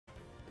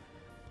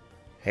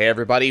Hey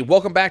everybody,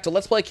 welcome back to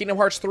Let's Play Kingdom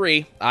Hearts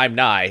 3. I'm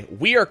Nai.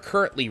 We are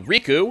currently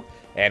Riku,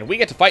 and we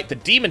get to fight the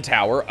Demon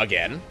Tower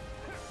again.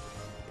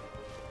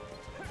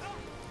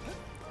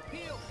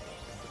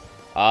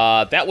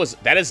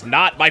 That is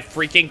not my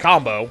freaking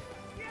combo.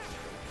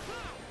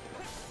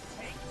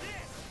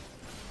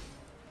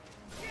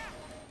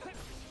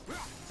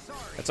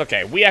 It's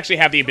okay, we actually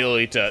have the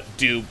ability to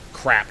do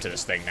crap to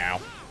this thing now.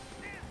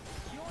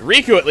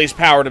 Riku at least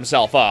powered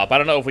himself up. I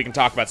don't know if we can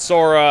talk about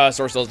Sora.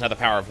 Sora still doesn't have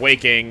the power of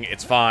waking.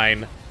 It's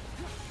fine.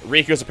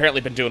 Riku's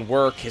apparently been doing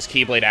work. His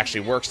keyblade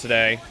actually works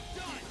today.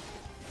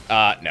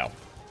 No.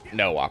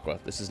 No, Aqua.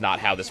 This is not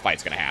how this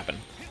fight's gonna happen.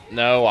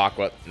 No,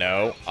 Aqua.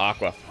 No,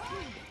 Aqua.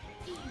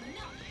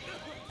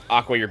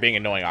 Aqua, you're being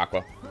annoying,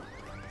 Aqua.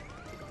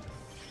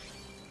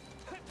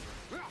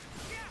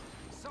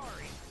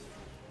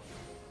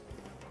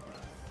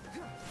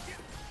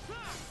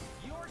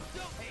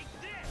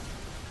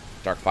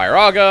 Dark Fire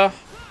Aga.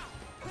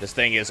 This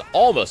thing is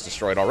almost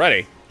destroyed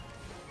already.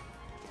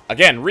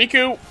 Again,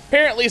 Riku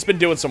apparently has been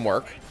doing some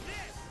work.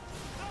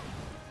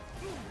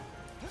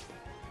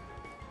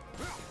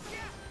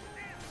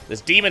 This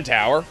Demon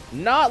Tower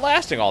not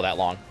lasting all that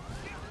long.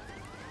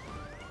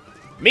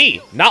 Me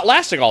not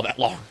lasting all that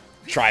long.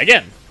 Try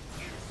again.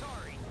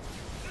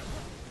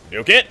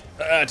 Nuke it.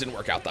 It didn't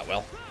work out that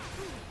well.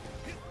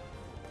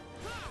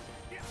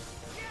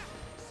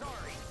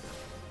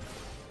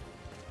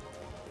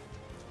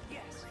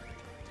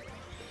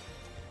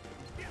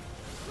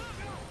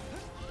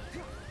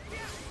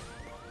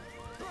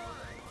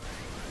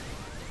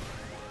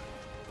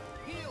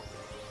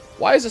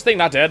 Why is this thing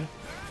not dead?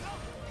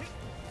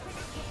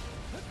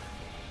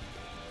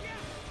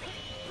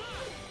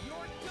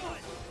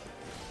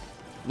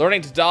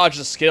 Learning to dodge is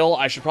a skill.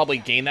 I should probably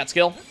gain that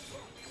skill.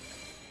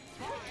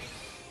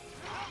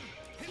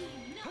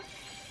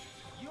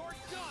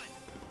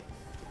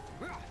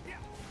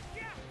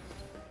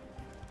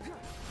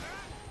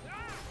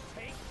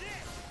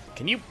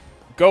 Can you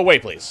go away,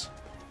 please?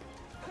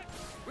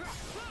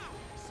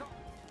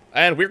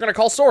 And we're going to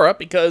call Sora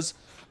because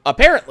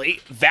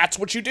apparently that's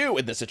what you do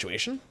in this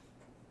situation.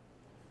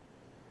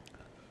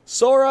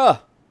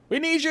 Sora, we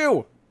need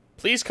you.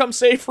 Please come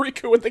save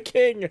Riku and the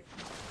king.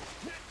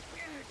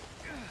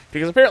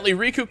 Because apparently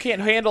Riku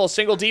can't handle a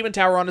single demon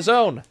tower on his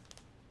own.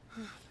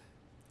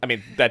 I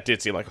mean, that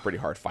did seem like a pretty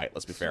hard fight,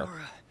 let's be fair.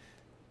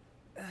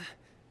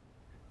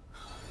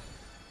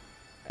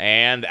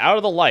 And out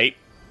of the light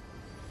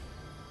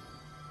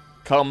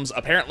comes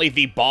apparently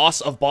the boss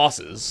of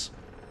bosses.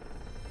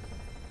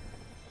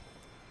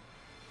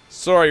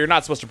 Sora, you're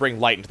not supposed to bring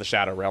light into the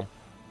Shadow Realm.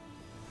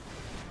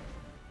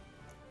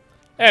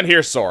 And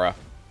here's Sora.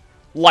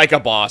 Like a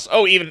boss.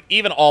 Oh,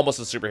 even almost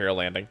a superhero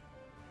landing.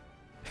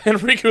 And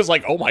Riku's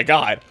like, oh my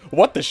god,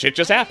 what the shit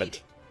just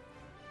happened?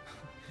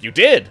 You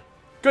did.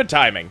 Good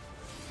timing.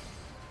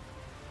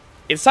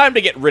 It's time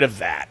to get rid of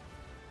that.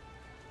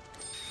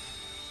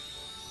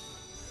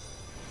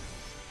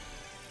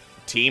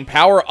 Team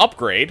power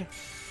upgrade.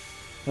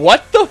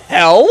 What the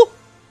hell?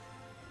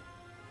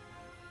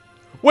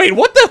 Wait,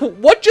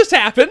 what just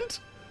happened?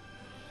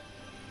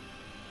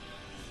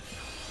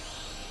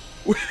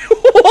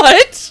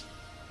 What?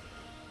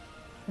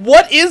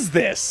 What is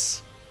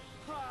this?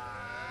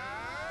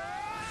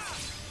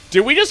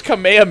 Did we just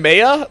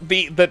Kamehameha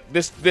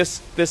this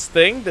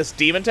thing, this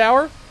demon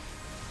tower?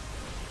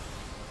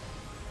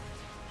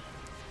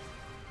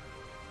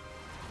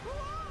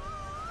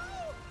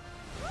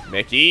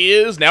 Mickey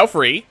is now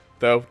free,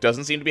 though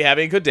doesn't seem to be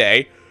having a good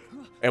day.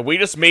 And we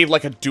just made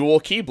like a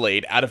dual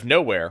keyblade out of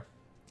nowhere.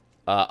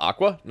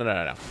 Aqua?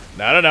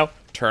 No.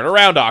 Turn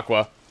around,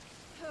 Aqua.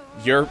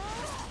 Your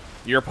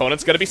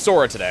opponent's gonna be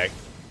Sora today.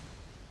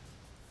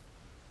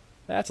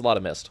 That's a lot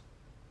of mist.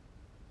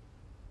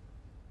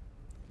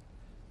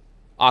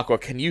 Aqua,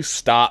 can you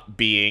stop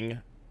being,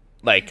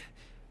 like,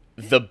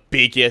 the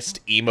biggest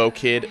emo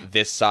kid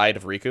this side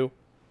of Riku?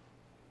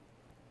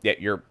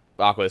 Yeah,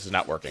 Aqua, this is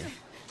not working.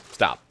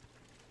 Stop.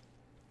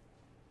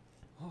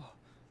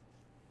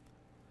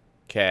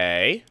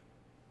 Okay.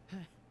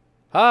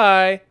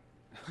 Hi.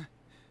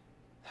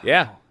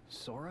 Yeah.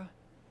 Sora?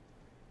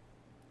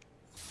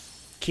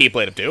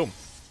 Keyblade of Doom.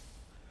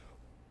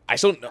 I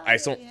still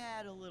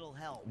had a little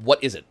help.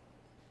 What is it?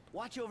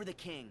 Watch over the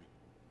king.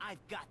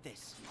 I've got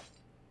this.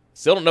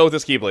 Still don't know what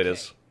this Keyblade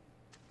is.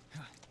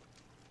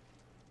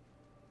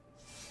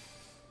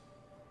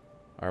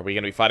 Are we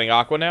going to be fighting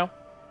Aqua now?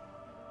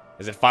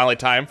 Is it finally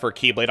time for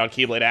Keyblade on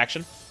Keyblade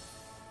action?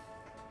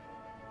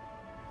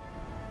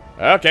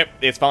 Okay,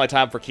 it's finally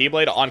time for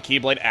Keyblade on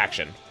Keyblade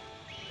action.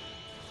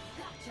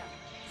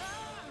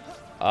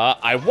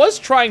 I was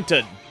trying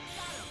to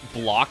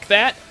block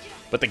that,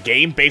 but the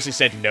game basically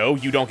said, no,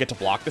 you don't get to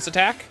block this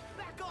attack.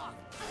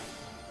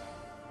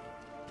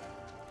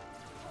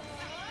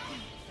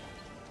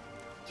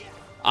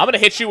 I'm gonna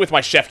hit you with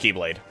my Chef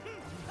Keyblade.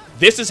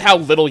 This is how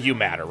little you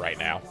matter right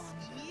now.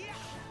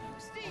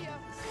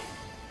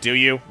 Do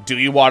you? Do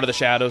you water the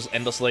shadows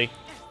endlessly?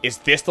 Is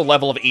this the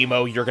level of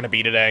emo you're gonna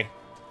be today?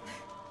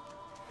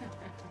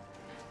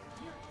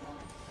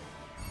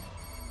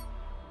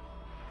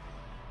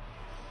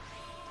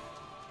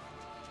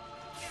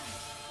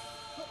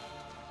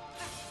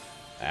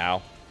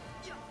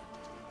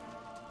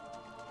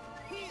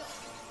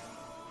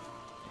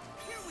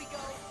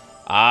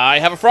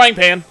 have a frying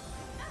pan.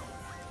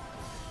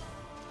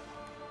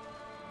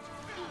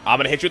 I'm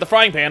gonna hit you with a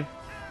frying pan.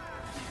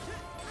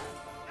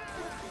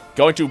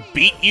 Going to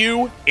beat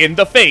you in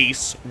the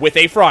face with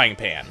a frying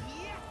pan.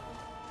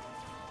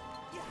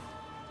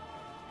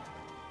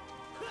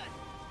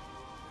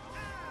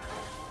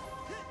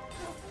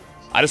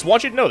 I just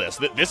want you to know this.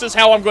 This is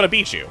how I'm going to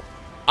beat you.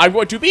 I'm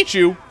going to beat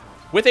you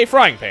with a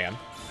frying pan.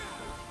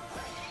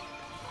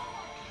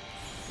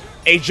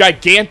 A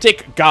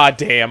gigantic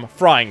goddamn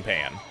frying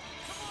pan.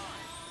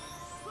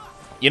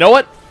 You know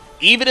what?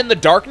 Even in the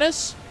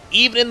darkness,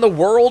 even in the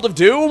world of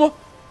Doom,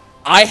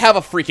 I have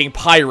a freaking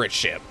pirate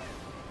ship.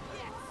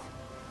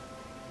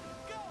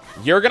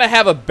 You're gonna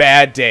have a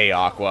bad day,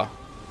 Aqua.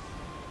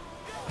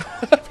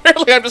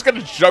 Apparently, I'm just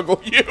gonna juggle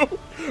you.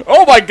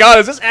 Oh my god,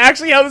 is this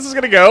actually how this is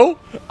gonna go?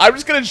 I'm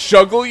just gonna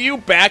juggle you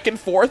back and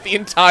forth the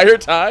entire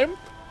time?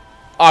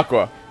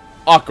 Aqua.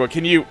 Aqua,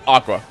 can you...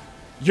 Aqua.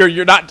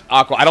 You're not...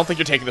 Aqua, I don't think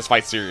you're taking this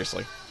fight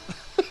seriously.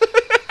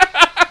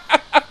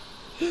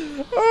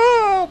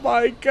 Oh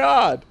my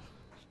god.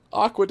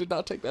 Aqua did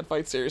not take that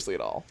fight seriously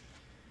at all.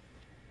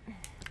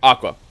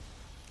 Aqua.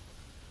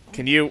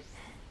 Can you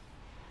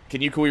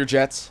cool your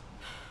jets?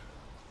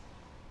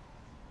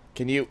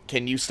 Can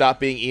you stop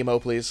being emo,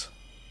 please?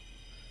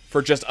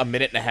 For just a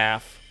minute and a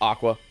half,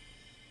 Aqua.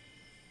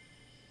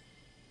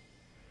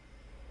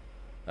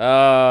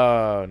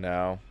 Oh,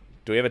 no.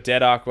 Do we have a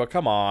dead Aqua?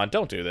 Come on,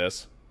 don't do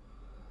this.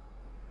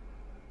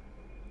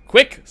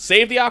 Quick,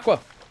 save the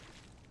Aqua.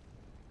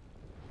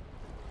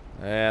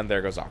 And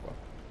there goes Aqua.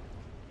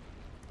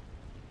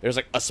 There's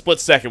like a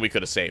split second we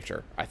could have saved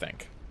her, I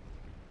think.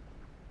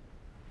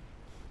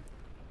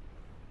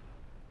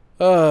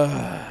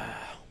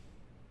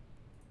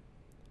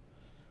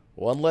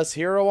 One less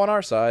hero on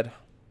our side.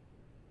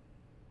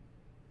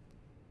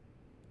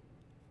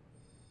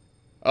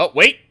 Oh,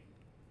 wait.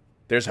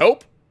 There's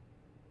hope.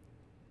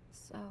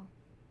 So,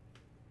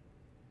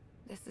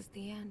 this is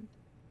the end.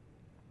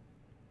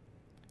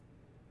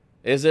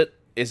 Is it?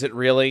 Is it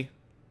really?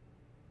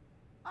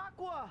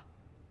 Aqua!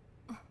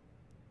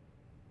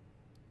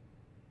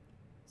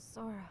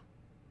 Sora.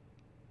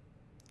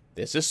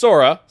 This is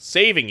Sora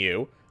saving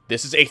you.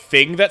 This is a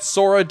thing that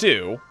Sora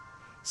do.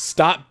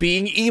 Stop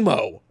being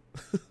emo.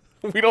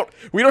 We don't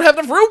have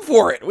enough room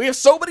for it. We have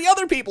so many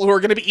other people who are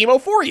going to be emo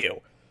for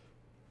you.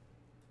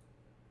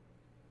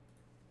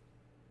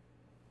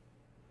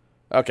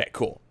 Okay,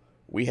 cool.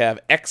 We have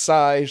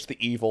excised the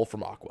evil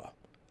from Aqua.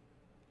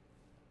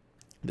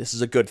 This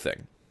is a good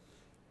thing.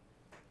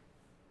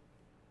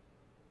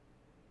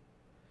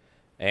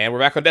 And we're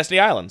back on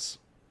Destiny Islands.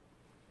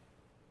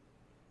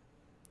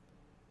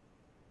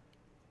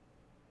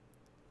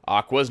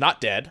 Aqua's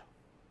not dead,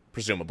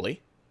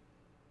 presumably.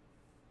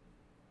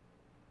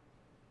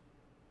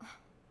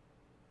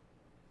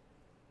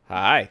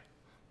 Hi.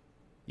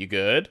 You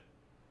good?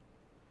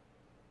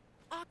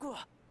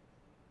 Aqua!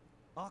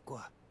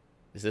 Aqua.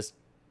 Is this...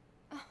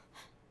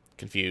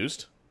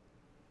 confused?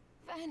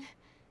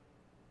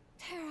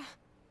 Terra.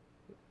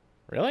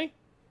 Really?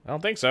 I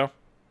don't think so.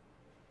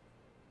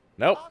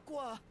 Nope.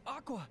 Aqua!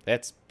 Aqua!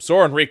 That's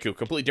Sora and Riku,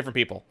 completely different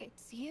people.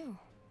 It's you.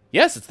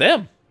 Yes, it's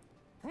them.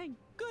 Thank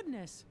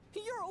goodness!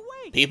 You're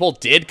awake! People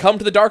did come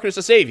to the darkness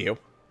to save you.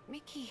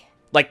 Mickey.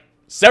 Like,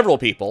 several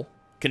people,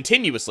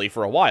 continuously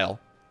for a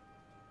while.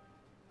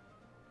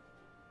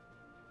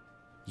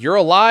 You're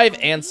alive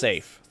and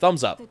safe.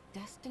 Thumbs up. The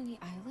Destiny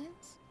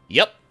Islands?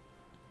 Yep.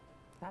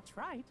 That's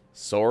right.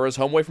 Sora's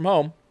home away from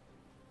home.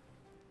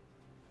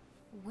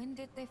 When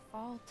did they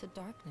fall to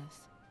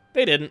darkness?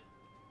 They didn't.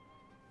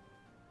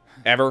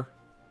 Ever.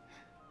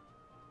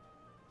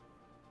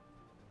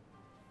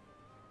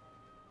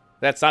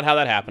 That's not how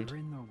that happened. We're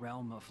in the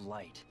realm of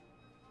light.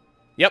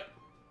 Yep.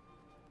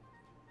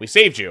 We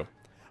saved you.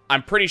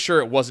 I'm pretty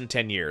sure it wasn't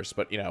 10 years,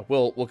 but, you know,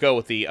 we'll go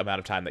with the amount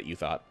of time that you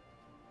thought.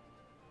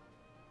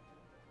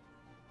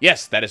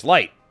 Yes, that is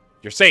light.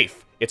 You're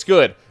safe. It's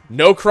good.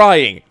 No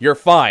crying. You're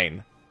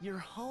fine. You're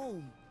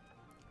home.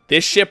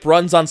 This ship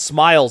runs on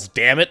smiles,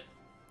 damn it.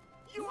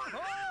 You're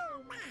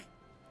home!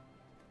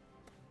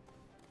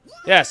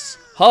 Yes.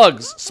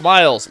 Hugs,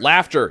 smiles,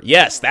 laughter.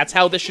 Yes, that's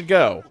how this should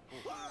go.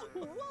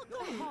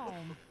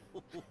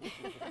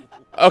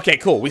 Okay,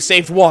 cool. We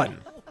saved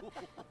one.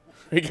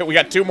 We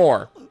got two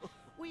more.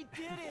 We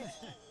did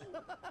it!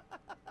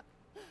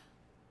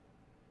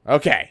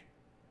 Okay.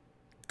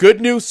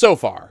 Good news so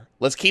far.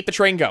 Let's keep the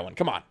train going.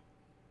 Come on.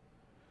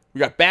 We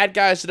got bad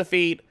guys to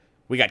defeat.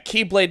 We got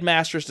Keyblade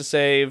Masters to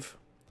save.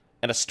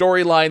 And a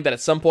storyline that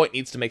at some point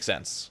needs to make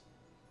sense.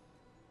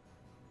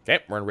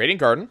 Okay, we're in Radiant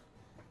Garden.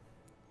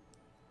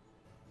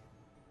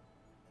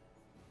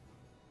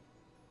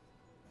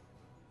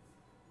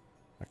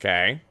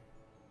 Okay.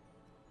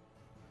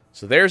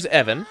 So there's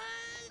Evan.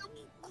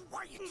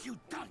 Quiet, you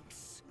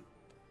dunks!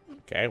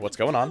 Okay, what's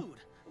going on?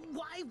 Dude,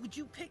 why would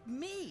you pick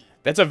me?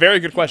 That's a very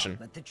good question.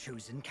 Let the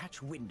chosen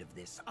catch wind of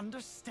this.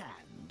 Understand?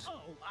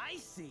 Oh, I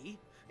see.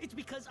 It's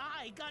because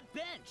I got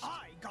benched.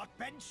 I got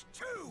benched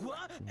too.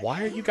 What?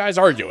 Why are you guys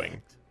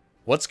arguing?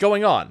 What's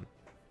going on?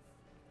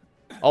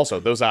 Also,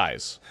 those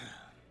eyes.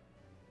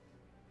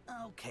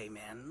 Okay,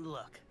 man,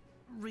 look.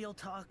 Real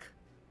talk,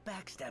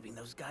 backstabbing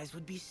those guys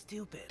would be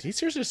stupid. Did he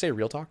seriously just say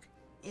real talk?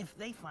 If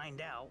they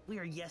find out, we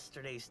are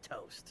yesterday's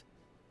toast.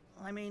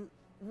 I mean,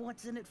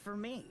 what's in it for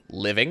me?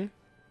 Living?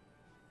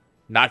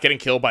 Not getting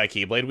killed by a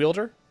keyblade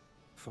wielder?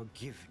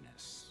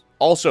 Forgiveness.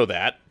 Also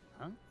that.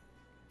 Huh?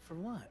 For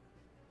what?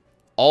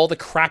 All the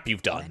crap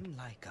you've done. Men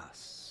like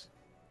us.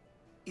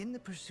 In the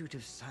pursuit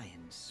of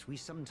science, we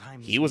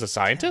sometimes He was a make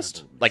scientist?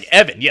 terrible Like mistakes.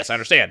 Evan, yes, I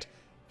understand.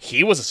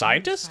 He was a In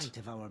scientist? sight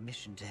of our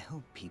mission to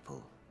help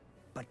people.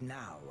 But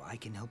now I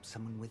can help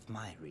someone with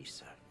my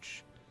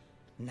research.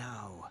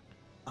 Now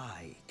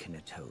I can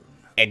atone.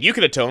 And you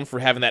can atone for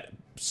having that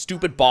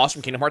stupid boss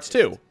from Kingdom Hearts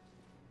 2.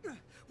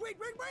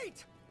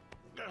 Wait!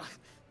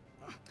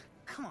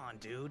 Come on,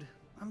 dude.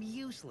 I'm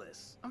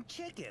useless. I'm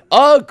chicken.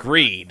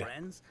 Agreed.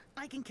 Friends,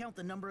 I can count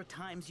the number of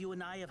times you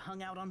and I have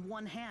hung out on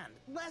one hand.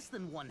 Less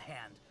than one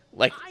hand.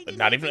 Like, I didn't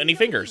not even any know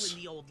fingers. you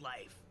in the old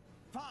life.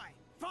 Fine.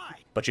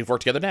 But you've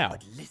worked together now.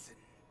 But listen.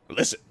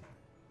 Listen.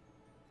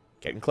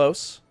 Getting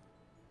close.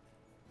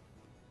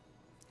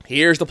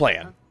 Here's the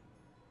plan.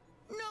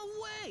 No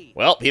way!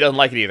 Well, he doesn't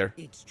like it either.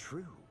 It's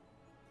true.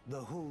 The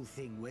whole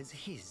thing was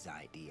his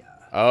idea.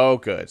 Oh,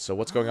 good. So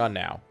what's going on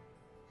now?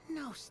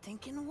 No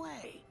stinking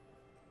way.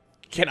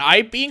 Can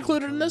I be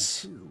included in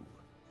this? Too.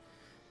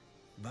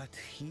 But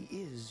he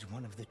is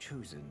one of the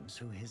chosen,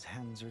 so his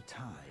hands are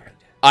tied.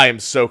 I am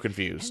so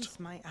confused. Hence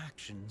my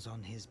actions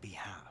on his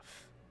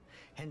behalf.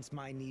 Hence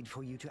my need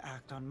for you to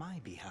act on my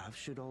behalf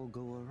should all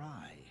go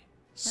awry.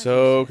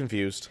 So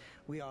confused.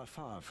 We are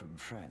far from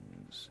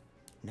friends.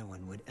 No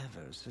one would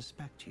ever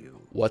suspect you.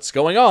 What's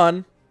going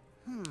on?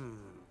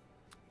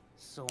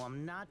 So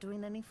I'm not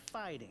doing any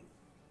fighting.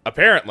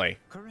 Apparently.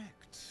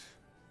 Correct.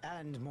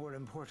 And more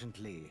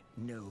importantly,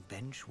 no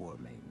bench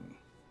warming.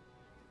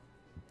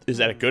 Is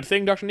that a good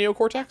thing, Dr.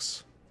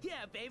 Neocortex?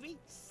 Yeah, baby.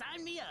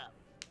 Sign me up.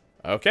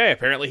 Okay,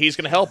 apparently he's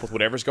going to help with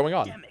whatever's going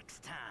on.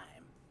 Demix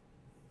time.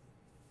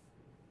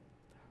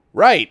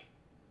 Right.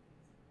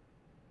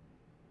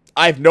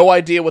 I have no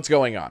idea what's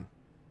going on.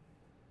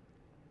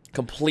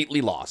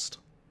 Completely lost.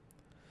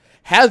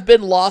 Have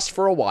been lost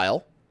for a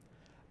while.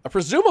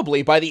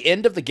 Presumably, by the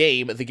end of the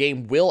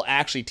game will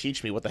actually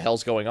teach me what the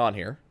hell's going on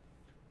here.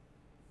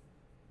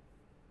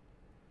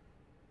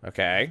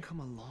 Okay. We've come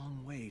a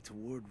long way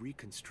toward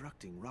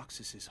reconstructing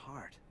Roxas's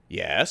heart.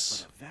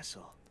 Yes. But a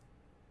vessel.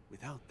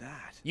 Without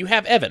that... You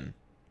have Evan,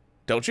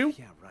 don't you?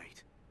 Yeah,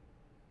 right.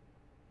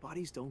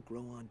 Bodies don't grow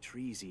on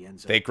trees,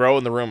 Ienzo. They grow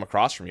in the room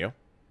across from you.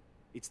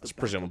 It's the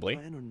presumably.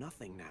 backup plan or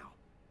nothing now.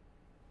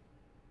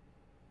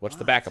 What's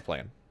the backup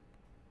plan?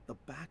 The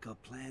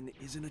backup plan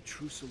isn't a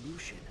true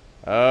solution.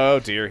 Oh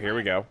dear, here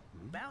we go.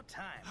 About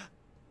time.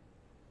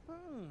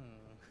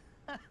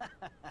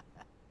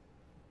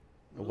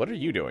 What are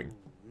you doing?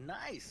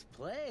 Nice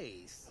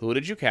place. Who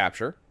did you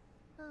capture?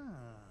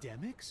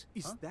 Demix?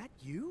 Is that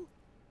you?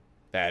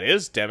 That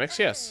is Demix,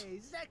 yes. Hey,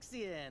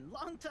 Zexion,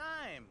 long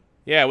time.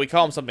 Yeah, we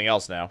call him something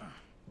else now.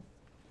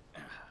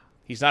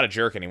 He's not a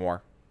jerk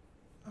anymore.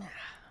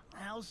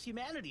 How's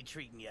humanity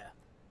treating you?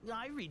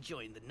 I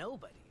rejoined the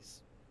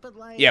nobodies, but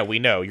like... Yeah, we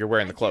know. You're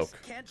wearing the cloak. I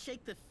just can't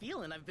shake the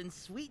feeling I've been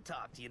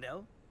sweet-talked, you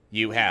know?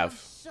 You We have.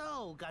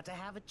 so got to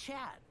have a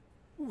chat.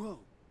 Whoa.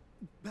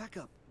 Back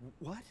up.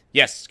 What?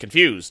 Yes,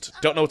 confused.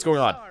 Don't know what's going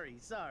on.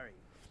 Sorry.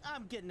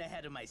 I'm getting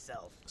ahead of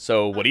myself.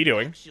 So, what are you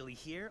doing? I'm actually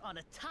here on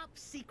a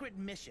top-secret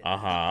mission.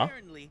 Uh-huh.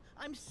 Apparently,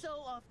 I'm so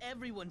off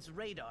everyone's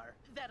radar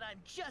that I'm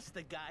just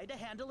the guy to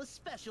handle a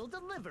special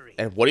delivery.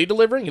 And what are you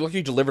delivering? You look like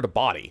you delivered a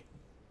body.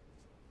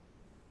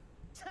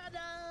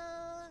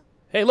 Ta-da!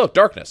 Hey, look,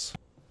 darkness.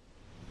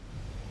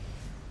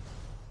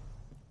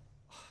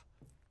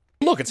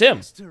 Look, it's him.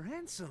 Mr.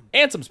 Ansem.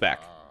 Ansem's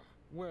back.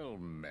 Well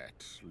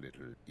met,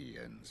 little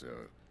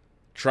Ienzo.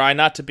 Try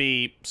not to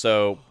be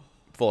so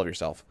full of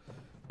yourself.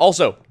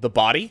 Also, the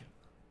body.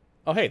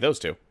 Oh, hey, those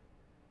two.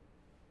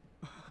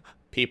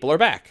 People are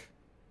back.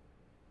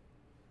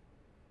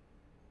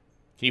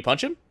 Can you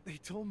punch him? They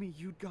told me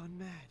you'd gone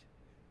mad.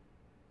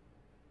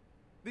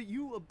 That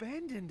you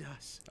abandoned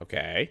us.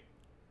 Okay.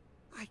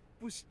 I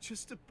was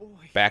just a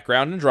boy.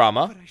 Background and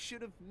drama. But I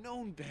should have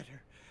known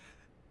better.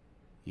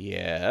 I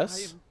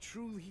Yes. am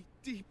truly,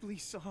 deeply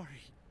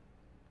sorry.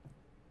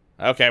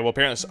 Okay, well,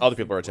 apparently other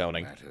people are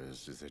atoning. What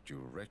matters is that you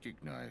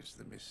recognize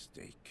the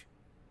mistake.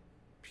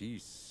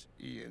 Peace,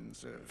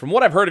 Ienzo. From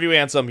what I've heard of you,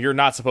 Ansem, you're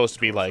not supposed to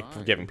be, Was like, I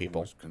forgiving who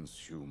people. was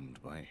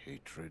consumed by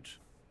hatred,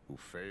 who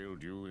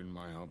failed you in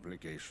my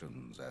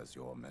obligations as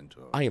your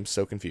mentor. I am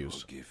so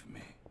confused. Forgive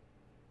me.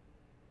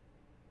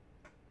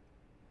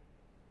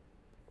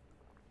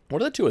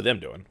 What are the two of them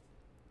doing?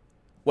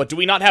 What, do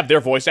we not have their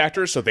voice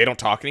actors so they don't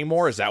talk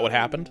anymore? Is that what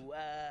happened? So,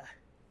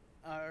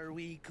 are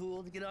we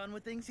cool to get on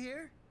with things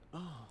here?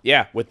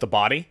 Yeah, with the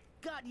body?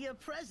 Got you a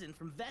present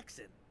from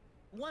Vexen.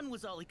 One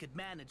was all he could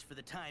manage for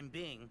the time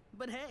being,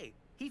 but hey,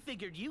 he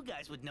figured you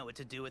guys would know what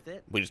to do with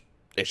it.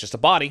 It's just a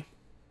body.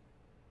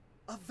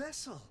 A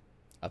vessel.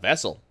 A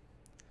vessel.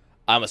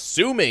 I'm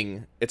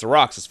assuming it's a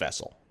Roxas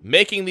vessel.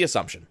 Making the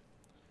assumption.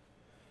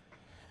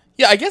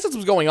 Yeah, I guess that's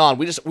what's going on.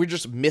 We're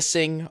just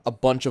missing a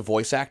bunch of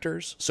voice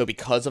actors. So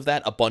because of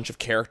that, a bunch of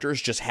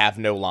characters just have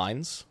no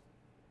lines.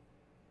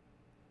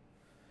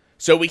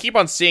 So we keep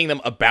on seeing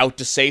them about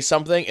to say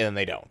something, and then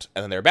they don't.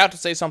 And then they're about to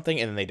say something,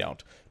 and then they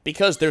don't.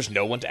 Because there's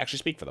no one to actually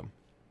speak for them.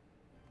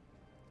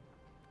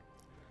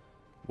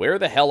 Where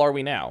the hell are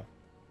we now?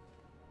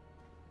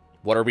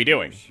 What are we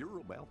doing? Sure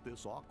about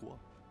this, Aqua?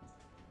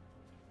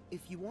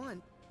 If you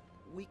want,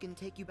 we can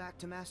take you back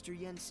to Master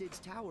Yen Sid's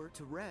tower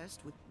to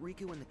rest with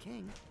Riku and the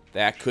king.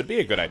 That could be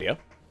a good idea.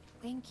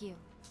 Thank you.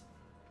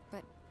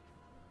 But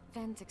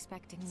Ven's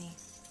expecting me.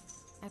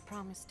 I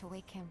promised to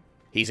wake him.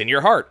 He's in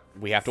your heart.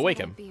 We have to wake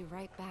him. I'll be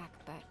right back,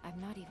 but I'm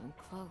not even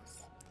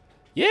close.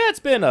 Yeah, it's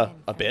been a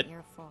An bit.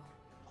 earful.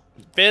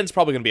 Finn's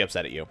probably going to be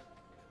upset at you.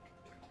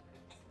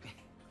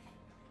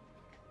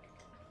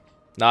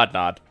 Nod,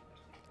 nod.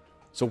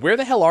 So where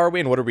the hell are we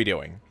and what are we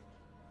doing?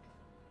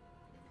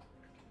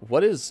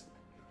 What is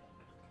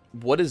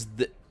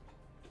the...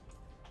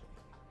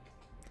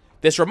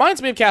 This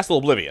reminds me of Castle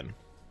Oblivion.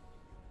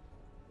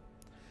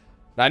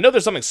 Now, I know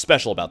there's something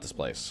special about this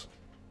place.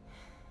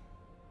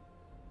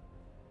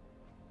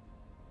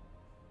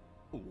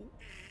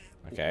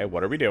 Okay,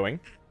 what are we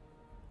doing?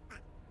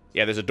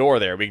 Yeah, there's a door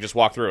there. We can just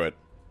walk through it.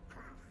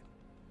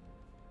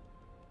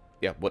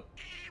 Yeah, what?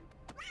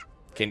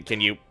 Can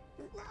you...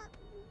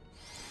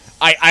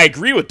 I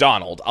agree with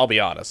Donald, I'll be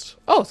honest.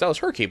 Oh, so that was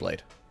her keyblade.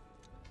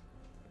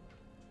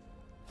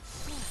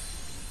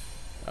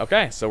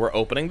 Okay, so we're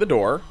opening the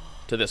door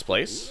to this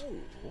place.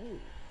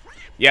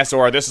 Yeah,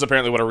 Sora, this is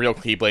apparently what a real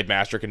keyblade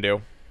master can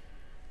do.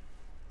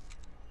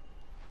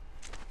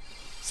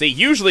 See,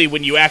 usually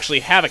when you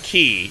actually have a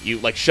key, you,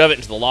 like, shove it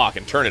into the lock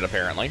and turn it,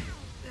 apparently.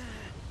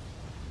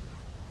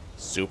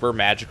 Super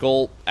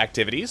magical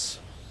activities.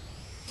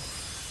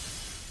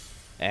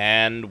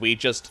 And we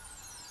just...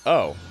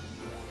 Oh.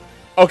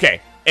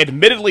 Okay,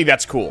 admittedly,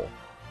 that's cool.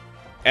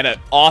 And an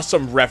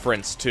awesome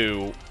reference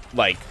to,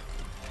 like,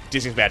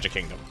 Disney's Magic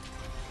Kingdom.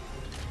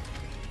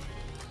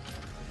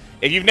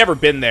 If you've never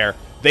been there,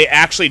 they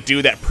actually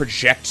do that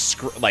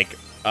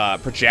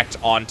project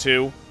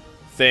onto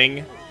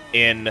thing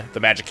in the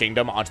Magic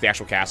Kingdom onto the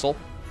actual castle.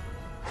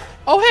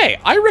 Oh, hey,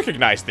 I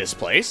recognize this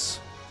place.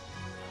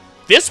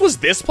 This was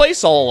this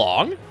place all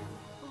along?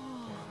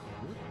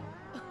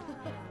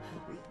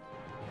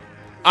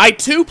 I,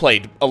 too,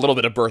 played a little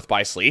bit of Birth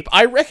by Sleep.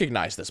 I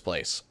recognize this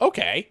place.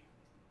 Okay.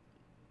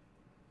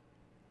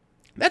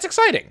 That's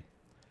exciting.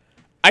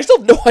 I still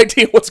have no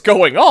idea what's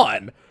going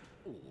on.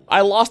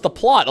 I lost the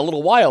plot a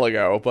little while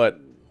ago, but...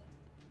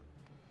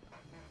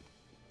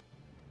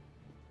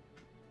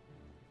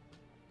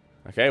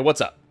 Okay,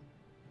 what's up?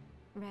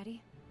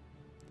 Ready?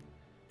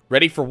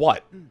 Ready for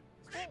what?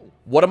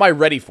 What am I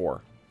ready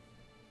for?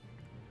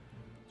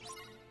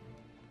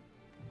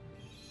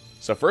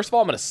 So first of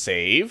all, I'm going to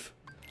save.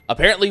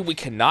 Apparently, we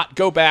cannot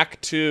go back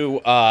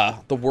to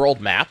the world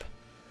map,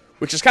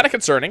 which is kind of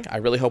concerning. I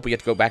really hope we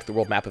get to go back to the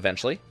world map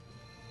eventually.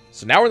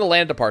 So now we're in the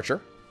land of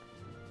departure.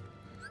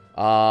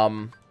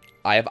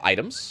 I have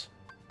items.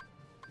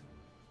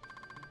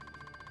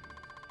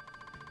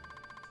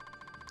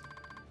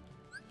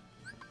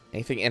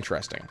 Anything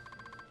interesting?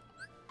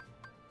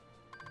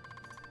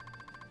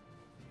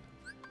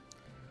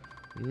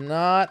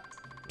 Not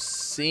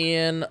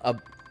seeing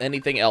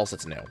anything else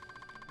that's new.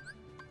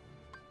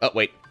 Oh,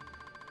 wait.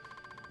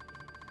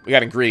 We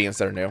got ingredients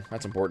that are new.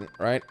 That's important,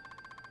 right?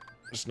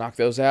 Just knock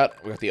those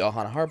out. We got the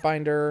Ohana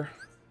Heartbinder.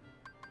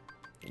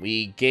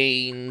 We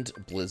gained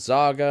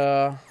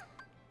Blizzaga.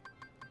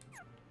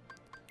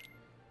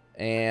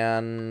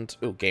 And...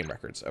 Ooh, game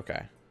records.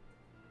 Okay.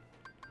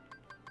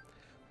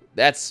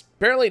 That's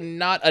apparently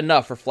not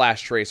enough for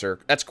Flash Tracer.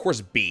 That's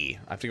course B.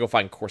 I have to go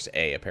find course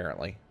A,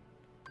 apparently.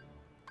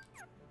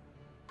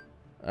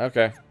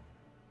 Okay.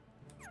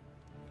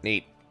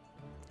 Neat.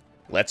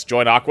 Let's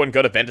join Aqua and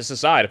go to Ventus'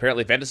 side.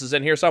 Apparently Ventus is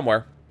in here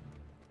somewhere.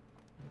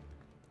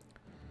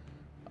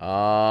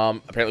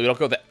 Apparently we don't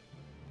go that...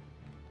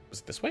 Is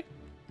it this way?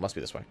 Must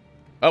be this way.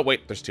 Oh,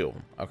 wait. There's two of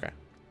them. Okay.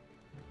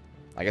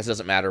 I guess it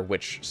doesn't matter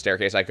which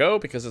staircase I go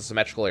because it's a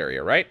symmetrical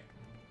area, right?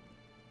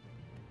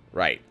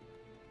 Right.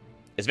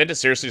 Is Ventus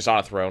seriously just on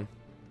a throne?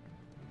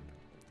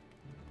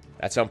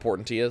 That's how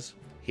important he is?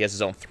 He has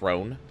his own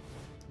throne?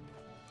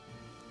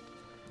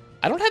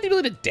 I don't have the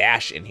ability to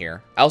dash in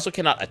here. I also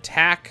cannot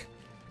attack...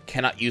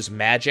 Cannot use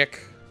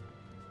magic.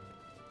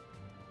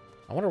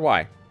 I wonder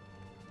why.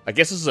 I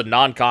guess this is a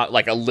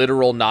like a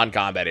literal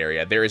non-combat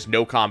area. There is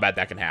no combat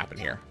that can happen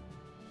here.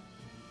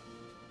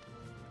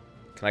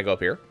 Can I go up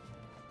here?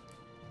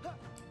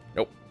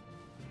 Nope.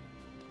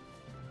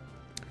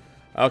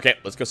 Okay,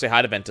 let's go say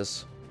hi to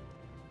Ventus.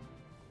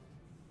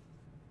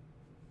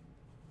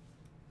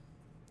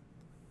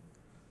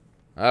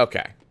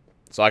 Okay.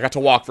 So I got to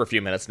walk for a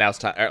few minutes. Now it's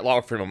time.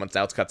 Walk for a few moments.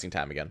 Now it's cutscene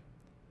time again.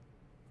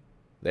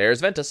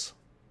 There's Ventus.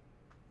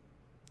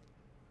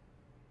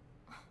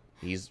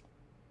 He's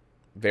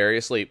very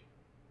asleep.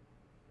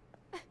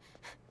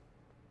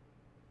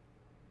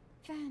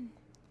 Ven.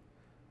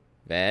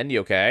 Ven,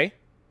 you okay?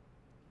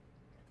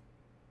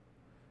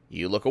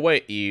 You look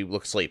away. You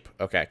look asleep.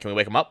 Okay, can we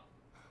wake him up?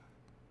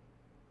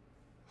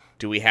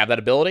 Do we have that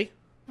ability?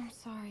 I'm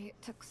sorry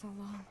it took so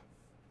long.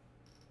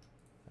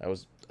 That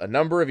was a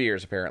number of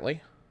years,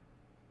 apparently.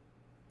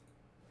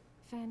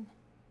 Fen,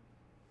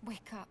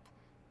 wake up.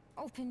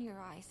 Open your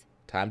eyes.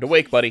 Time to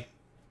wake, buddy.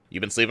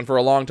 You've been sleeping for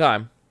a long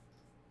time.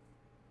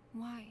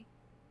 Why?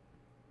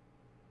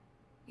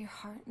 Your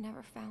heart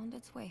never found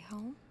its way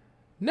home?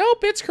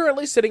 Nope, it's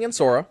currently sitting in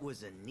Sora.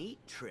 Was a neat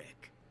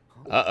trick.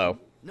 Uh-oh.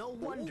 No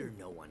wonder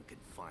no one could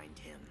find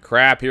him.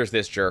 Crap, here's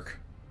this jerk.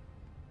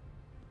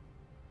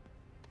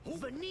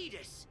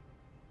 Vanitas!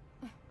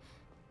 Do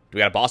we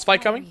got a boss fight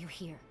Why coming? are you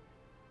here?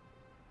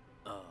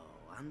 Oh,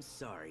 I'm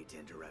sorry to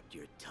interrupt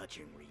your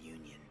touching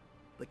reunion,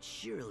 but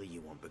surely you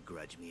won't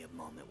begrudge me a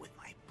moment with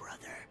my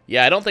brother.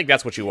 Yeah, I don't think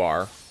that's what you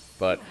are,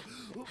 but...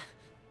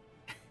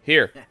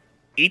 Here,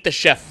 eat the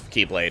chef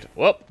keyblade.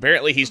 Well,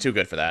 apparently he's too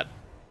good for that.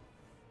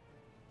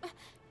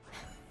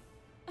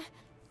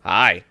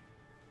 Hi.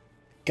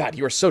 God,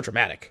 you are so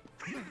dramatic.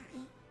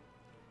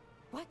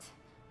 What?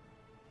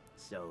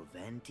 So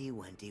Venti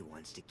Wenti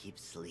wants to keep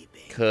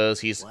sleeping. 'Cause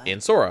he's What in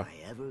Sora. am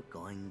I ever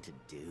going to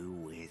do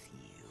with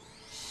you?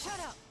 Shut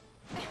up!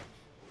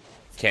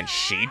 Can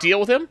she deal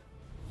with him?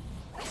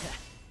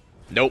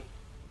 Nope.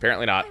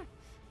 Apparently not.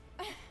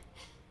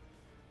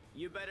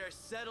 You better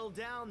settle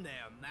down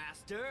there,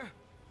 master.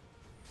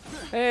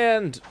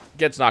 And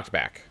gets knocked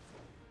back.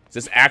 Is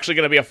this actually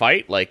going to be a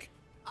fight? Like,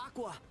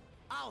 Aqua,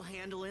 I'll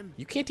handle him.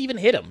 you can't even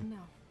hit him. No.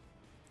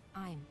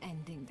 I'm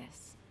ending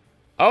this.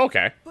 Oh,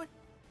 okay. But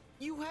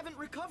you haven't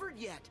recovered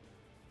yet.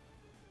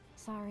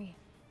 Sorry,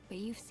 but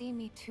you've seen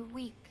me too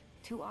weak,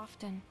 too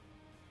often.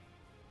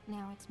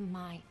 Now it's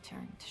my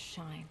turn to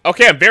shine.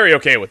 Okay, I'm very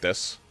okay with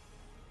this.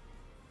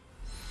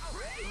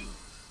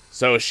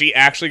 So is she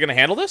actually going to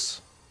handle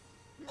this?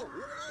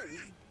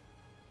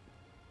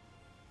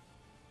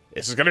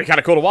 This is going to be kind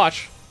of cool to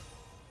watch.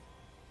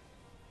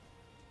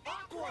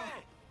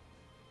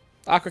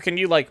 Aqua, can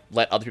you, like,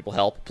 let other people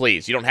help?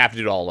 Please, you don't have to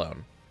do it all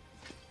alone.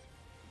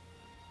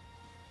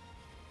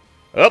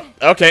 Oh,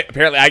 okay.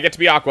 Apparently I get to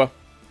be Aqua.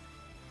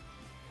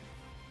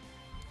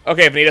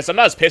 Okay, Vanitas, I'm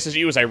not as pissed at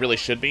you as I really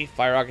should be.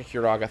 Fireaga,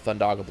 Hiraga,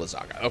 Thundaga,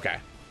 Blizzaga. Okay.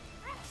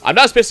 I'm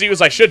not as pissed at you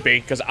as I should be,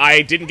 because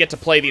I didn't get to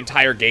play the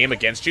entire game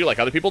against you like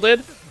other people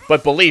did.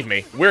 But believe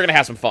me, we're going to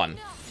have some fun.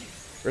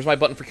 Where's my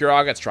button for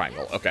Hiraga? It's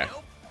triangle. Okay.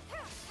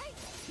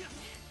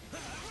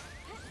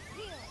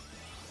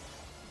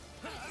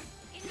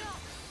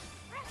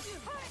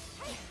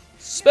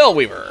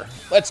 Spellweaver.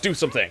 Let's do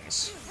some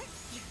things.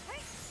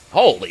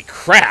 Holy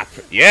crap.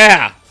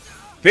 Yeah.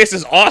 This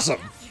is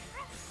awesome.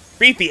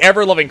 Beat the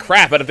ever-loving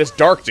crap out of this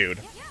dark dude.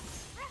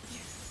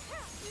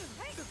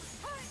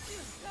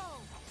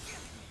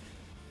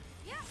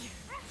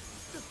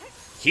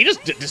 He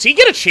just... Does he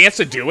get a chance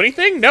to do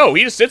anything? No,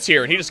 he just sits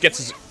here and he just gets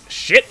his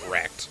shit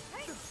wrecked.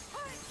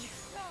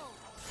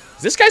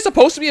 Is this guy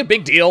supposed to be a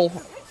big deal?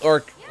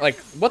 Or, like,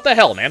 what the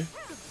hell, man?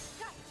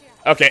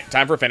 Okay,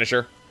 time for a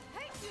finisher.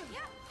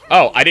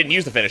 Oh, I didn't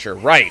use the finisher.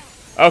 Right.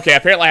 Okay,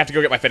 apparently I have to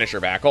go get my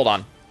finisher back. Hold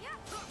on.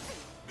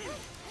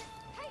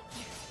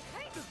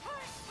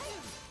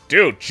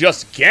 Dude,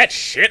 just get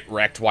shit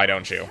wrecked, why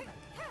don't you?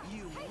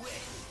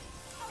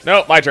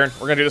 No, my turn.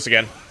 We're gonna do this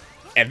again.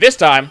 And this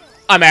time,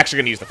 I'm actually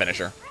gonna use the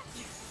finisher.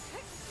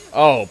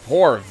 Oh,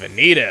 poor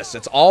Vanitas.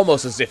 It's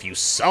almost as if you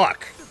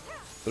suck.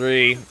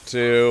 3,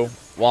 2,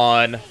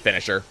 1,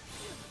 finisher.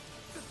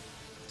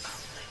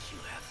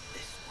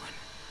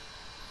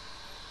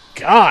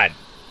 God,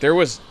 there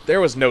was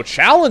no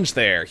challenge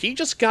there. He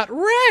just got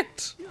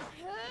wrecked.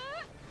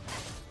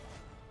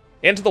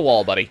 Into the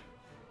wall, buddy.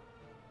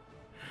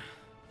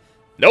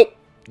 Nope,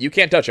 you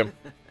can't touch him.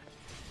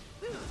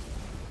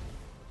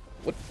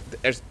 What?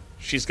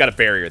 She's got a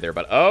barrier there,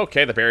 but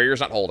okay, the barrier's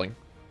not holding.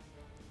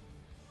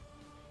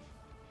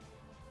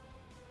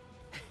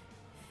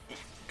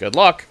 Good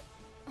luck.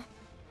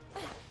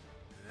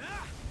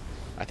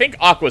 I think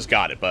Aqua's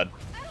got it, bud.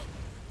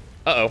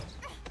 Uh-oh.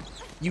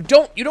 You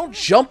don't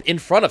jump in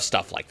front of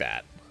stuff like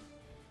that.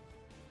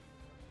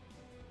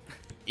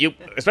 You,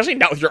 especially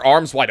not with your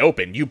arms wide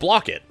open, you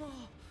block it.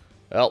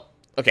 Well,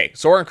 okay,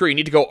 Sora and crew, you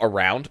need to go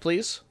around,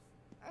 please.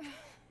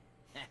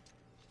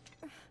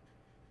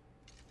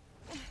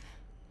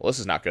 Well, this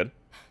is not good.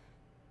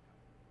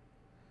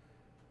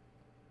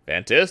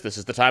 Ventus, this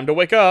is the time to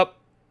wake up.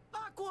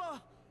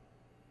 Aqua!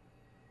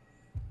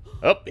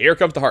 Oh, here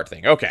comes the heart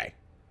thing. Okay.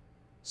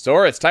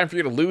 Sora, it's time for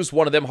you to lose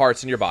one of them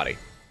hearts in your body.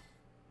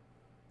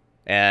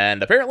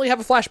 And apparently have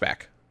a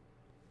flashback.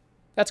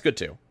 That's good,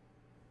 too.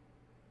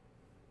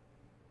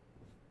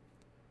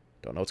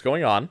 Don't know what's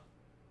going on.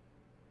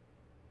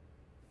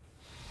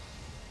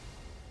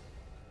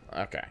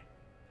 Okay.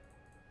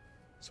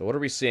 So what are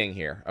we seeing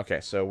here? Okay,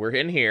 so we're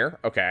in here.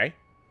 Okay.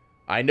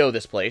 I know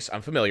this place.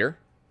 I'm familiar.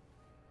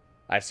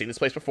 I've seen this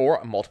place before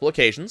on multiple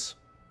occasions.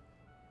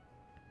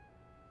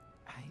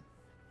 I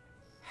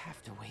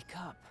have to wake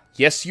up.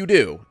 Yes, you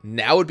do.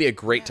 Now would be a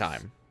great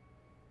time.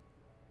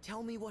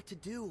 Tell me what to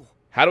do.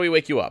 How do we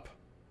wake you up?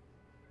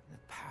 The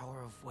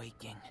power of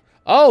waking.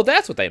 Oh,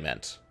 that's what they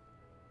meant.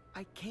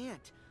 I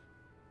can't.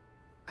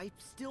 I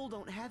still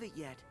don't have it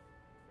yet.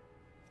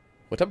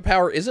 What type of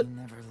power is it? I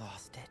never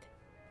lost it.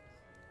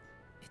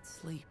 It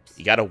sleeps.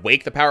 You gotta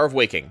wake the power of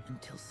waking.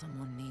 Until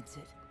someone needs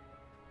it.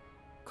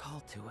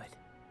 Call to it.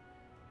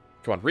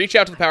 Come on, reach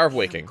out to the power of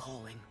waking.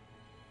 Calling.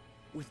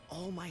 With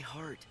all my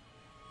heart.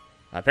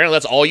 Apparently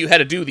that's all you had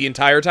to do the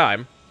entire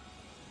time.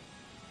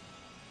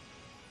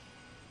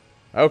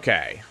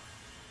 Okay.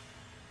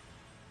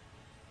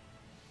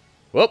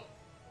 Whoop.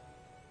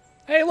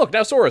 Hey, look,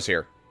 now Sora's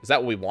here. Is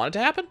that what we wanted to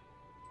happen?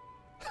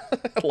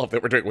 I love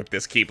that we're doing it with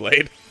this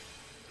keyblade.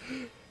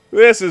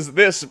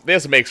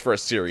 This makes for a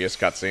serious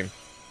cutscene.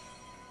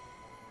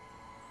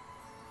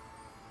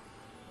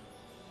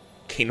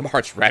 Kingdom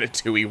Hearts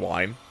Ratatouille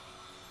wine.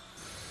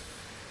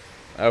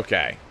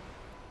 Okay.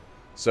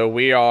 So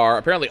we are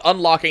apparently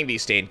unlocking the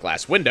stained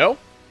glass window.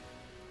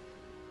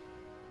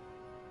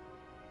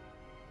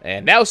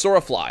 And now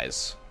Sora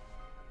flies.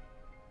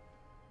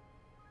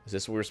 Is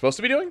this what we're supposed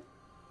to be doing?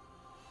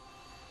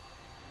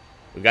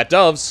 We've got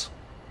doves.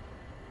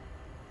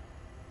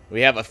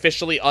 We have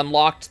officially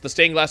unlocked the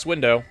stained glass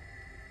window.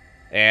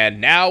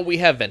 And now we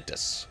have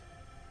Ventus.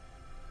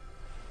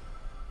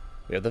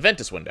 We have the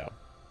Ventus window.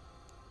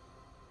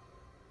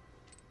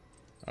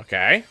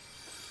 Okay.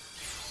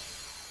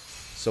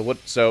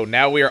 So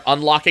now we are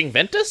unlocking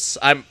Ventus?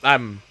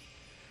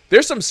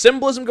 There's some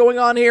symbolism going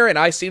on here, and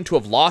I seem to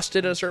have lost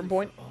it at a certain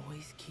point.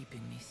 Always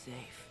keeping me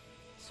safe,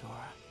 Sora.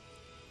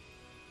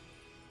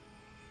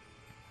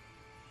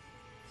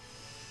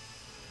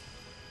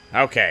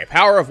 Okay,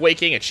 power of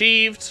waking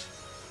achieved.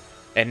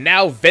 And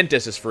now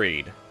Ventus is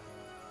freed.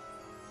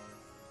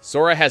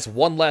 Sora has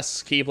one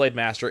less Keyblade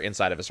Master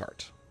inside of his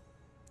heart.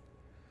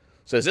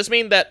 So does this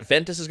mean that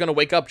Ventus is going to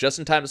wake up just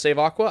in time to save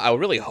Aqua? I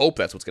really hope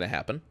that's what's going to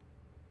happen.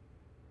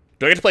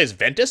 Do I get to play as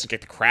Ventus and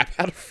kick the crap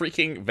out of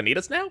freaking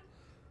Vanitas now?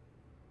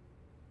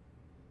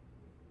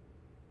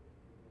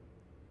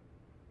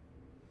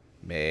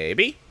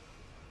 Maybe.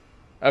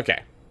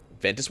 Okay.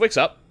 Ventus wakes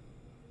up.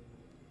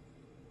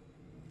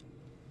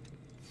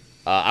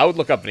 I would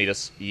look up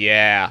Vanitas.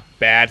 Yeah,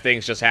 bad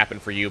things just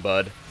happened for you,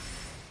 bud.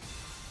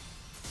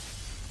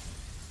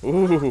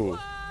 Ooh.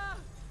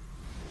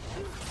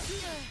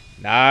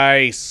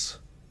 Nice.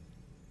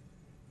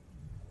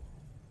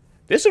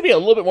 This would be a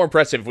little bit more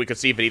impressive if we could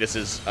see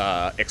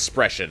Vanitas'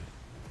 expression.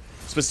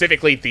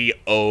 Specifically, the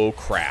oh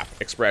crap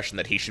expression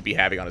that he should be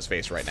having on his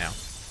face right now.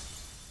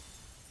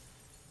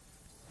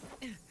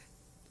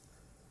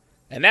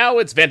 And now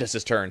it's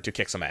Ventus' turn to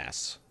kick some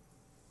ass.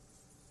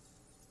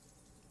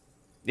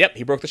 Yep,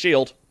 he broke the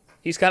shield.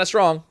 He's kind of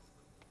strong.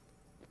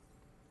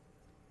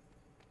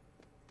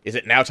 Is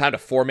it now time to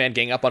four-man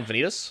gang up on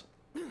Vanitas?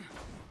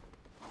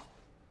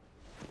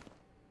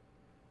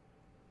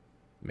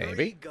 Maybe.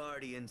 3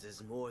 guardians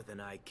is more than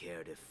I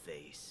care to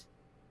face.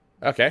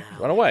 Okay, Now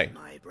run away. that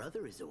my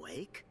brother is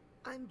awake.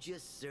 I'm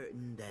just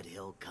certain that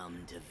he'll come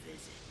to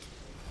visit.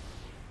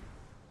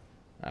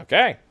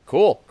 Okay,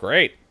 cool,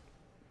 great.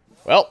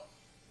 Well,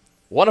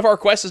 one of our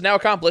quests is now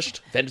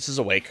accomplished. Ventus is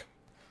awake.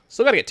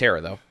 Still gotta get Terra,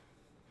 though.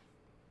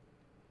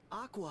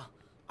 Aqua,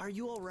 are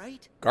you all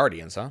right?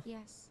 Guardians, huh?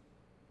 Yes,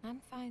 I'm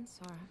fine,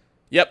 Sora.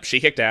 Yep, she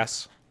kicked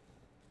ass.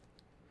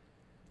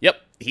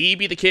 Yep, he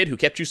be the kid who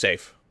kept you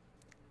safe.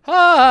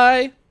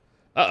 Hi!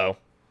 Uh-oh.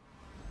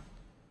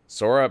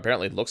 Sora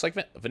apparently looks like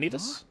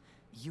Vanitas. Huh?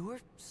 You're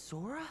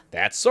Sora?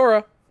 That's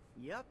Sora.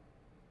 Yep.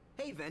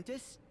 Hey,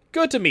 Ventus.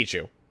 Good to meet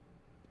you.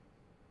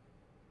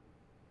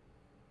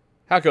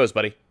 How it goes,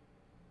 buddy?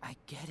 I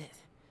get it.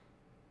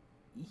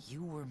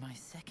 You were my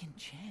second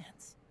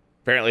chance.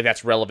 Apparently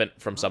that's relevant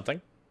from something.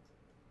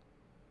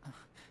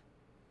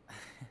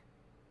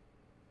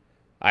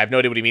 I have no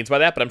idea what he means by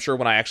that, but I'm sure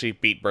when I actually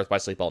beat Birth by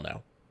Sleep, I'll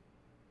know.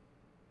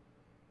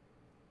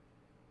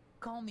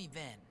 Call me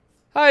Vin.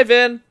 Hi,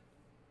 Vin.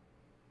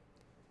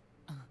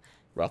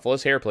 Ruffle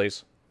his hair,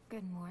 please.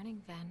 Good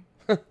morning,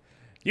 Ven.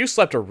 You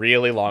slept a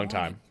really long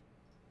time.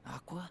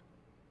 Aqua?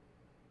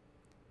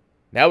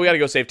 Now we gotta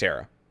go save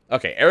Terra.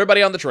 Okay,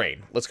 everybody on the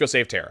train. Let's go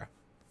save Terra.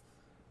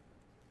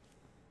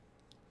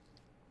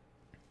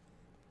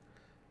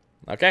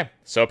 Okay,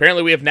 so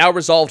apparently we have now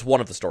resolved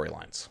one of the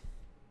storylines.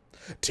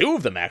 2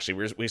 of them,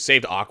 actually. We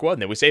saved Aqua,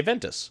 and then we saved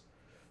Ventus.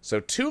 So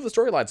 2 of the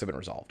storylines have been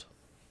resolved.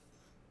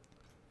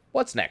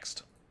 What's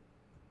next?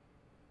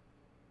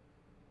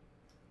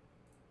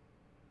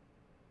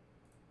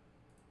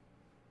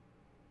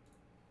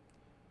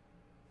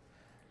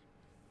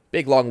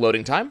 Big, long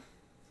loading time.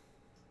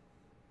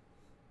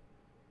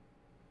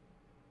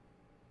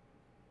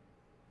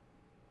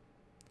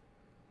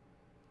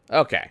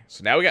 Okay,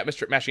 so now we got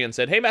Master Yen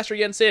Sid. Hey, Master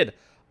Yen Sid,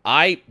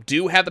 I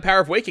do have the power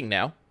of waking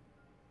now.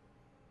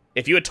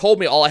 If you had told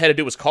me all I had to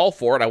do was call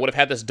for it, I would have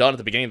had this done at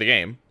the beginning of the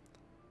game.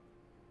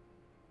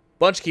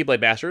 Bunch of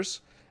Keyblade Masters.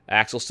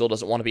 Axel still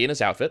doesn't want to be in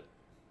his outfit.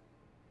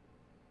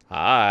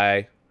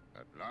 Hi.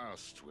 At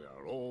last we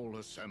are all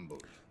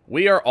assembled.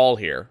 We are all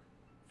here.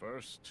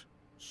 First,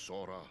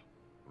 Sora,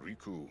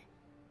 Riku,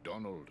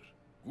 Donald,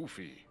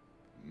 Goofy,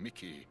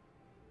 Mickey.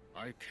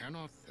 I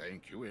cannot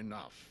thank you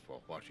enough for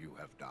what you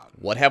have done.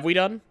 What have we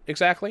done,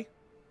 exactly?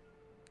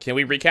 Can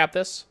we recap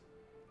this?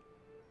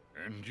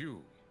 And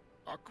you,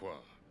 Aqua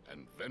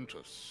and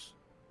Ventus.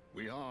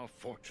 We are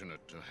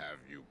fortunate to have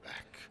you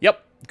back.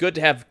 Yep. Good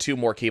to have 2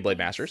 more Keyblade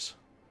Masters.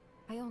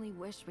 I only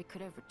wish we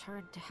could have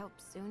returned to help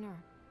sooner.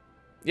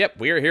 Yep,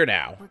 we are here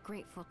now. We're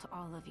grateful to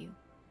all of you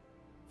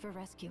for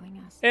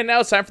rescuing us. And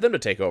now it's time for them to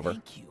take over.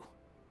 Thank you.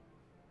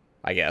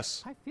 I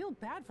guess. I feel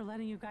bad for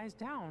letting you guys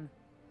down.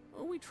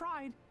 We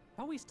tried,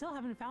 but we still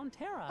haven't found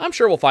Terra. I'm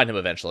sure we'll find him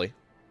eventually.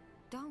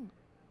 Don't.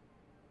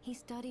 He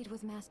studied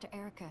with Master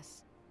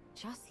Ericus,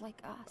 just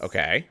like us.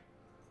 Okay.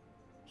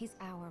 He's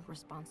our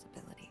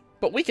responsibility.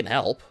 But we can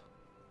help.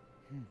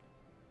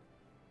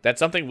 That's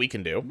something we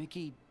can do.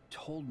 Mickey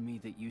told me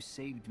that you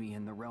saved me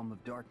in the realm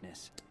of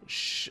darkness.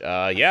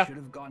 Yeah. I should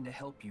have gone to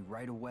help you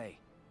right away.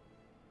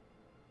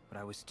 But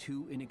I was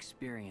too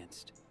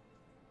inexperienced.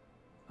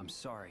 I'm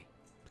sorry.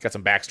 Got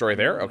some backstory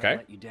there. I Okay.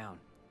 let you down.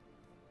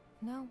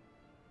 No.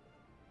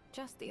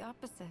 Just the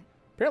opposite.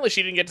 Apparently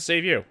she didn't get to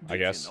save you, I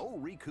guess. You know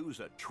Riku's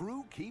a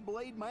true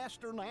Keyblade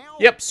master now?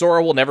 Yep,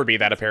 Sora will never be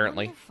that,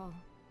 apparently. Wonderful.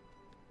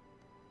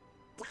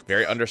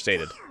 Very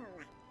understated.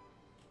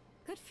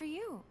 Good for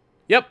you.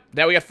 Yep,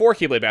 now we got 4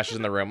 Keyblade Masters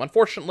in the room.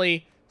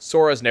 Unfortunately,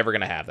 Sora's never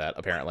going to have that,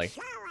 apparently.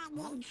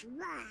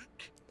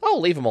 Oh,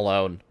 leave him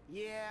alone.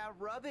 Yeah,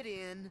 rub it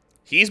in.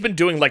 He's been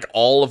doing, like,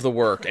 all of the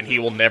work, and he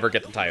will never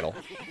get the title.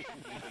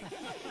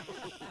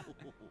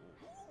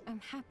 I'm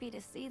happy to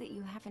see that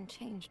you haven't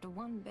changed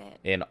one bit.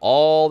 In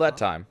all that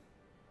time.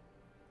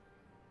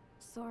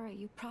 Sora,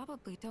 you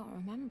probably don't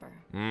remember.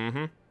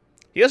 Mm-hmm.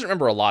 He doesn't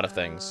remember a lot of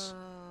things.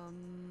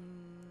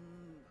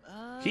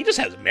 He just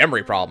has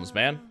memory problems,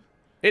 man.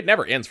 It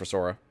never ends for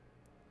Sora.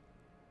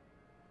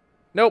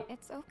 Nope.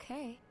 It's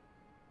okay.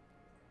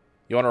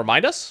 You want to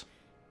remind us?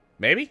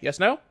 Maybe? Yes,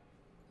 no?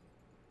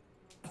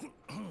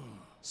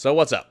 So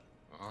what's up?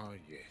 Ah,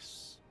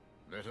 yes.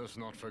 Let us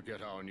not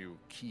forget our new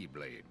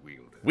Keyblade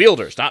wielders.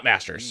 Wielders, not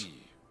masters.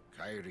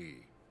 Kairi,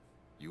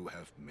 you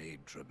have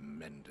made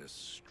tremendous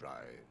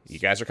strides. You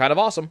guys are kind of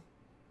awesome.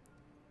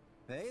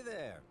 Hey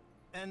there.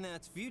 And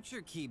that's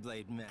future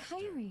Keyblade Master.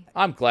 Kairi.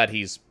 I'm glad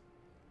he's...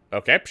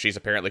 Okay, she's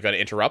apparently going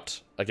to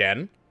interrupt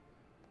again.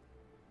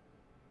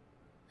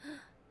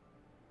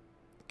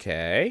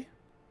 Okay.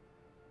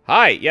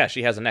 Hi, yeah,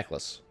 she has a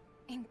necklace.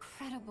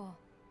 Incredible.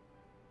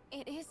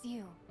 It is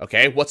you.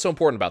 Okay, what's so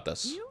important about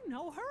this? You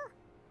know her?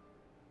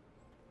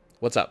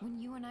 What's up?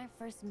 When you and I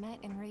first met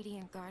in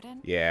Radiant Garden,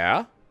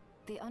 Yeah?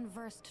 the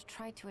Unversed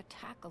tried to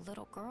attack a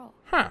little girl.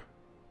 Huh.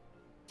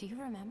 Do you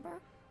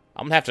remember?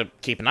 I'm gonna have to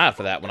keep an eye out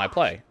for that when I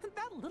play.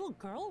 That little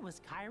girl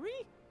was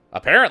Kairi?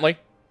 Apparently.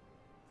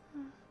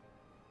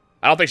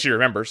 I don't think she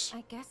remembers.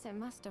 I guess it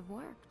must have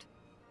worked.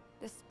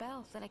 The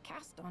spell that I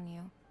cast on you.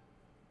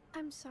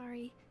 I'm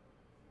sorry.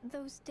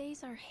 Those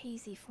days are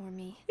hazy for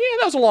me. Yeah,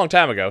 that was a long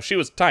time ago. She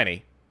was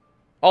tiny.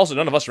 Also,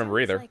 none of us remember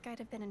either. Like I'd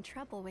have been in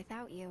trouble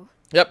without you.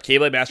 Yep,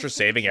 Keyblade Master's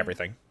saving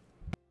everything.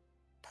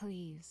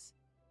 Please.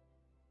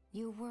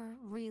 You were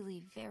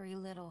really very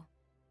little.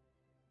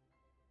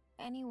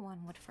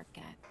 Anyone would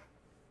forget.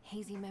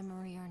 Hazy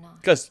memory or not.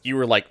 Because you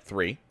were like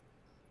 3.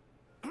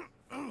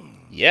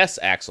 Yes,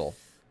 Axel.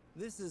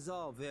 This is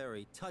all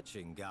very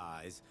touching,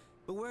 guys.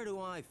 But where do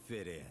I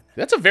fit in?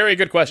 That's a very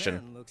good question.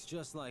 Ven looks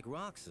just like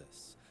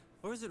Roxas.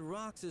 Or is it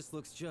Roxas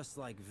looks just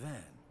like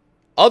Ven?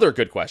 Other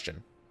good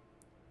question.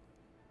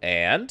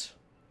 And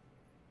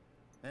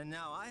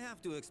now I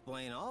have to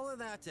explain all of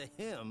that to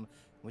him,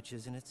 which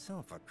is in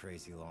itself a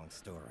crazy long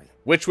story.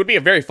 which would be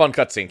a very fun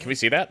cutscene. Can we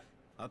see that?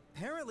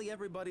 Apparently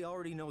everybody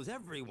already knows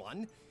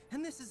everyone,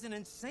 and this is an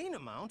insane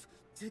amount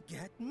to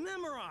get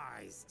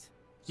memorized.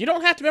 You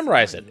don't have to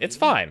memorize it. It's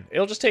fine.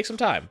 It'll just take some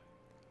time.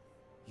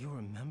 You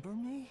remember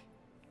me?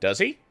 Does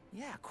he?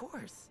 Yeah, of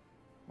course.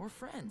 We're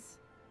friends.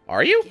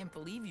 Are you? Can't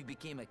believe you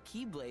became a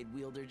Keyblade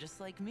wielder just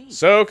like me.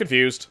 So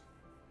confused.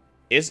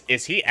 Is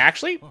he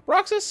actually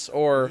Roxas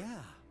or? Yeah.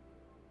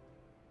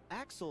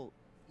 Axel,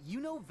 you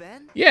know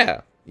Ven?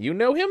 Yeah, you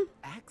know him.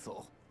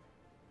 Axel?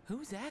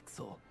 Who's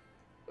Axel?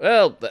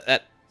 Well,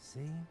 that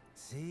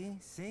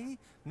See?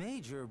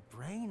 Major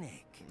brain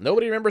ache.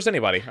 nobody remembers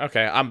anybody.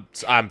 Okay,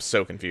 I'm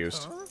so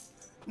confused.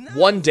 No.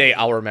 One day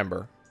I'll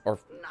remember or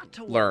Not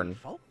to learn. worry,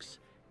 folks.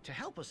 To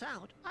help us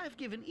out, I've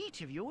given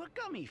each of you a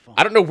gummy phone.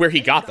 I don't know where he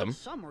They've got them.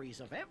 Summaries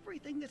of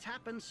everything that's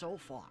happened so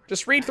far.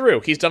 Just read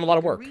through. He's done a lot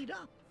of You can work. Read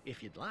up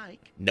if you'd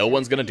like. No And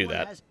one's if gonna do anyone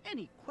that. Has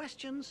any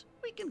questions?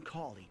 We can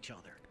call each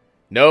other.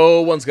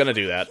 No one's gonna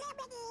do that.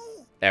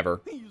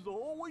 Ever. He's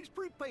always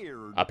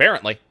prepared.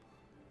 Apparently.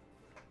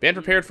 Been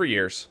prepared for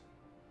years.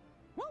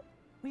 Well,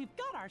 we've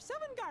got our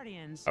 7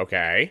 guardians.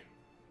 Okay.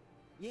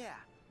 Yeah.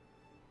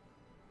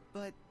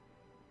 But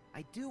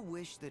I do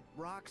wish that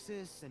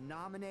Roxas and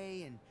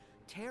Naminé and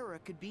Terra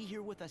could be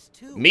here with us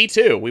too. Me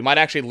too. We might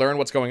actually learn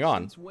what's going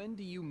on. Since when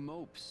do you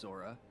mope,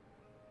 Sora?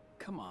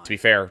 Come on. To be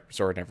fair,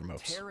 Sora never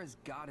mopes. Terra's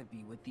gotta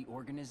be with the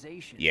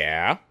organization.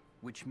 Yeah.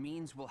 Which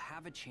means we'll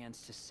have a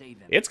chance to save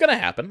him. It's gonna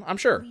happen, I'm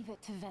sure. Leave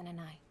it to Ven and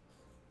I.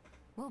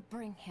 We'll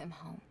bring him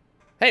home.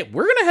 Hey,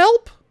 we're gonna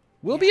help.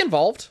 We'll be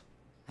involved.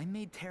 I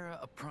made Terra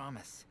a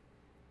promise.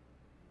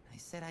 I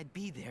said I'd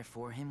be there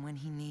for him when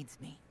he needs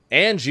me.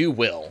 And you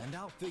will. And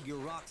I'll figure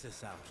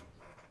Roxas out.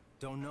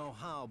 Don't know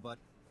how, but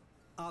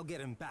I'll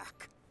get him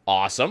back.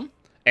 Awesome.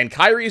 And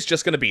Kyrie's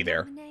just gonna be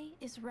there. Renee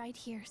is right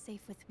here,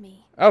 safe with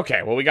me.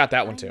 Okay, well, we got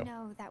that one too. I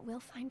know that we'll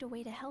find a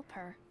way to help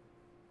her.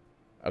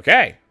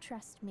 Okay.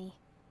 Trust me.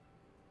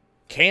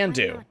 Can I'm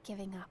do. not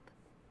giving up.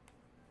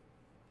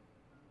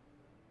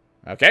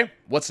 Okay,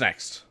 what's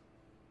next?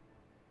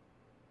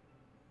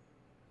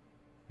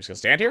 We're just gonna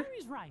stand here?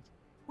 Harry's right.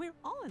 We're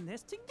all in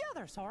this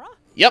together, Sora.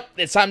 Yep,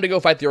 it's time to go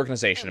fight the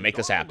organization and make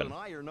this happen. And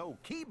I are no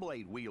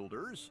keyblade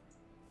wielders,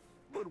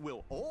 but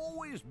we'll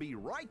always be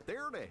right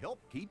there to help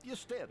keep you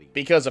steady.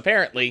 Because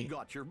apparently...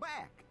 Got your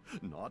back.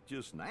 Not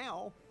just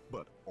now,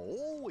 but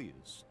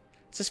always.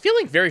 It's just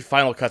feeling very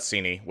Final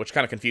Cutscene-y, which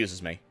kind of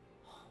confuses me.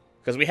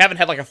 Because we haven't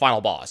had, like, a final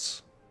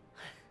boss.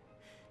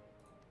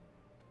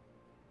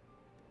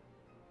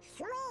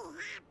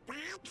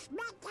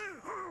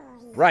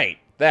 Right,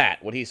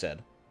 that, what he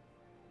said.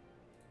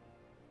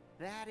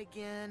 That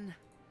again?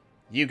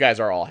 You guys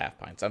are all half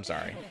pints, I'm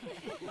sorry.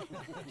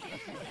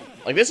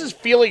 Like, this is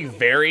feeling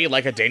very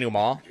like a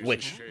denouement,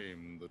 which... It's a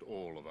shame that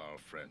all of our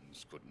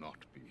friends could not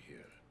be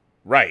here.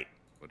 Right.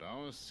 But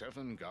our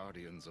 7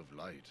 Guardians of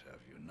Light have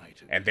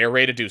united. And they're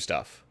ready to do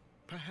stuff.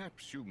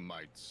 Perhaps you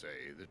might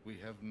say that we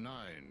have 9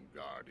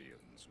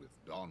 Guardians with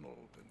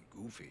Donald and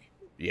Goofy.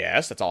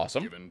 Yes, that's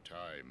awesome. Given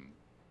time,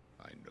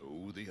 I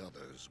know the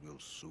others will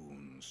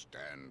soon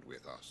stand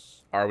with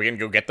us. Are we gonna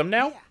go get them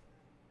now? Yeah.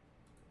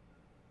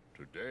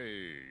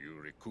 Today you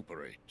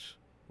recuperate.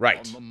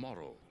 Right. On the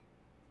morrow,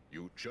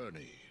 you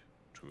journey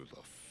to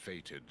the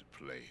fated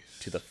place.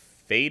 To the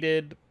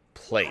fated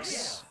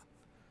place.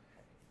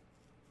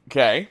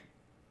 Okay.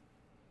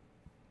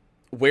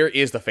 Where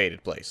is the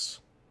fated place?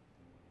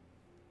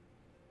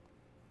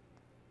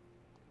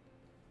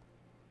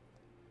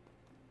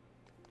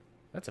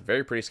 That's a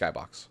very pretty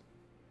skybox.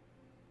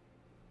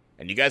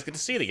 And you guys get to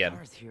see it again.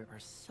 The stars here are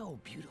so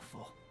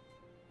beautiful.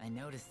 I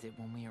noticed it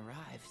when we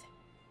arrived.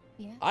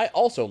 Yeah. I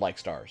also like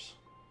stars.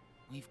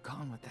 We've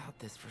gone without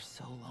this for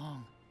so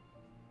long.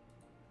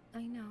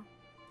 I know.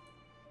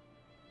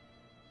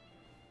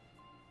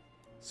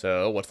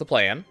 So, what's the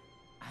plan?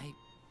 I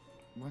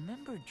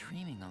remember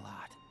dreaming a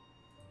lot.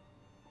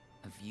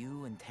 Of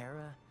you and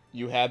Terra.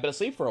 You have been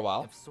asleep for a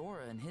while. Of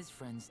Sora and his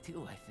friends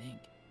too, I think.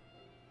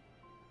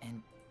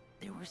 And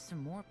there were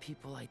some more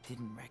people I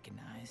didn't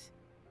recognize.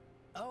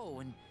 Oh,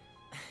 and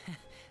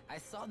I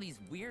saw these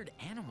weird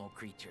animal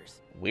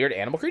creatures. Weird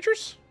animal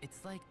creatures?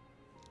 It's like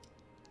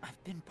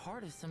I've been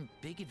part of some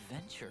big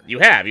adventure. You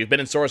have. You've been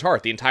in Sora's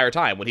heart the entire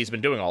time when he's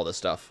been doing all this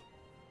stuff.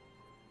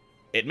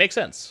 It makes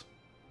sense.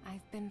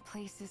 I've been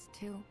places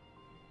too,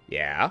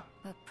 Yeah?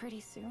 but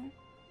pretty soon,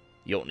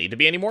 You don't need to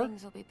be anymore?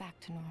 things will be back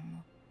to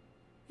normal.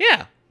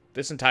 Yeah.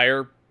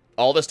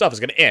 All this stuff is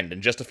going to end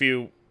in just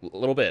a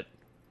little bit.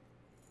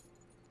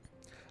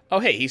 Oh,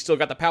 hey, he's still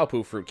got the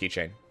Powpoo fruit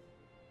keychain.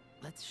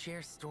 Let's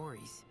share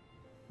stories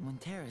when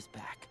Terra's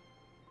back.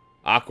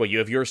 Aqua, you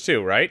have yours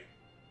too, right?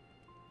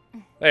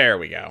 There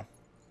we go.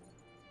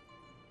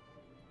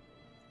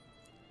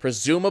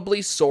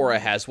 Presumably Sora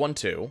has one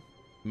too,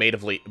 made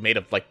of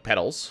like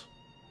petals.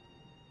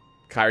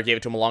 Kyra gave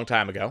it to him a long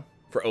time ago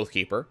for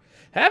Oathkeeper.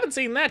 Haven't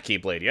seen that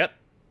Keyblade yet.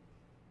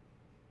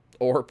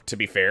 Or, to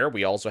be fair,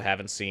 we also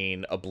haven't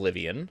seen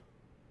Oblivion.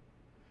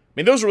 I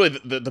mean, those are really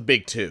the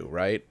big two,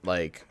 right?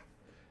 Like,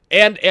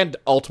 and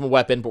Ultimate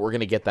Weapon, but we're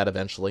gonna get that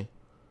eventually.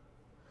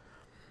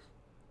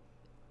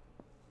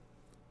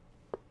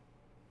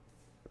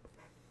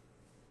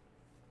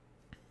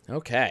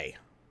 Okay.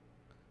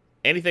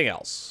 Anything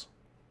else?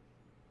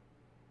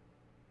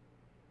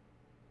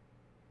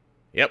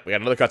 Yep, we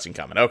got another cutscene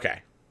coming.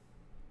 Okay.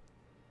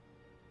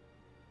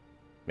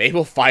 Maybe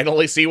we'll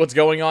finally see what's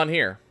going on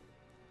here.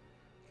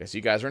 Guess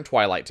you guys are in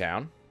Twilight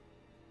Town.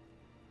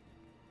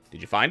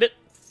 Did you find it?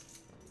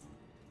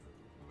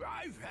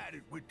 I've had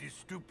it with this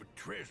stupid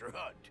treasure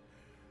hunt.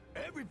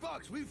 Every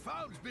box we've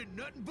found's been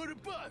nothing but a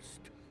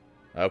bust.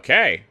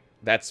 Okay.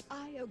 That's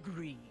I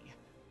agree.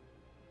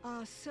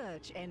 Our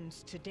search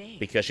ends today.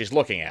 because she's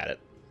looking at it.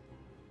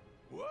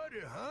 What,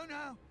 huh,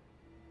 now?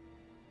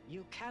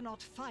 You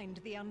cannot find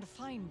the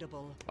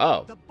unfindable.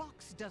 Oh. The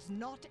box does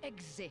not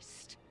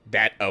exist.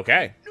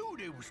 Okay. Knew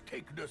they was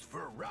taking us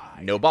for a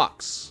ride. No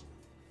box.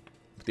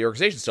 But the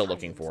organization's still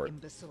looking for it.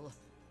 Imbecile.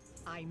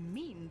 I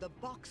mean, the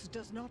box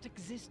does not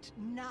exist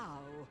now.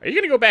 Are you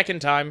gonna go back in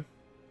time?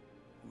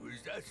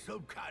 Was that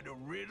some kind of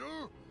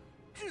riddle?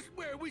 Just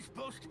where are we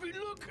supposed to be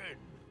looking?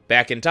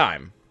 Back in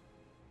time.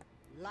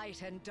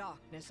 Light and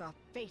darkness are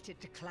fated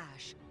to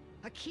clash.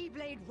 A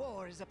Keyblade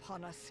war is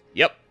upon us.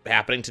 Yep,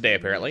 happening today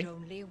apparently. We need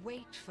only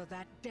wait for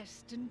that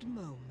destined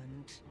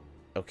moment.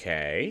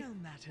 Okay. No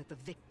matter the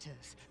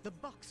victors, the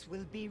box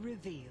will be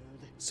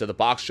revealed. So the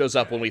box shows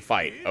up when we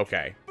fight.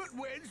 Okay. But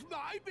when's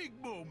my big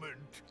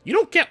moment? You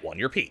don't get one,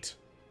 you're Pete.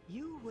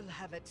 You will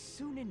have it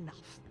soon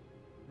enough.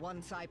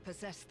 Once I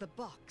possess the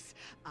box,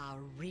 our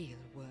real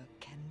work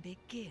can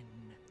begin.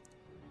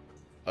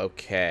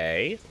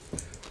 Okay.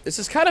 This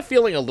is kind of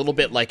feeling a little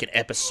bit like an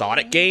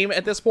episodic game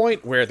at this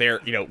point, where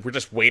we're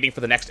just waiting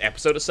for the next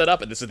episode to set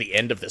up, and this is the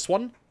end of this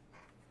one.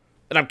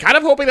 And I'm kind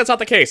of hoping that's not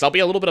the case. I'll be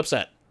a little bit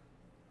upset.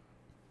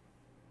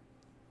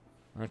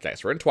 Okay,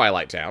 so we're in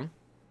Twilight Town.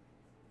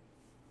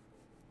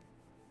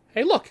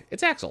 Hey, look,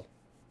 it's Axel.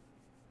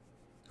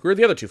 Who are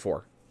the other two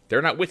for?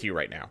 They're not with you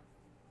right now.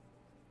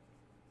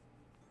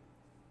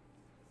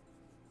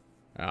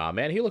 Aw,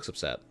 man, he looks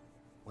upset.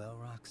 Well,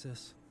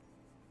 Roxas,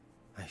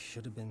 I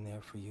should have been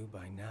there for you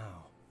by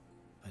now,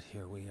 but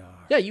here we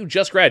are. Yeah, you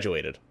just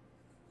graduated.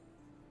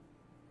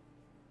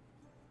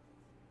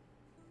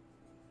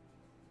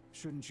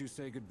 Shouldn't you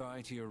say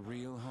goodbye to your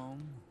real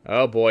home?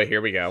 Oh boy,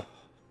 here we go.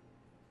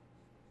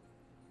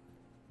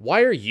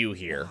 Why are you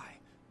here? Why?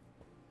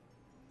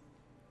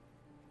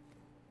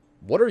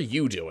 What are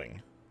you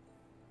doing?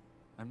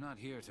 I'm not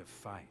here to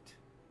fight.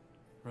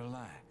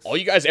 Relax. All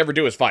you guys ever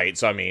do is fight,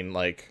 so I mean,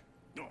 like...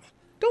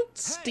 Don't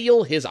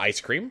steal his ice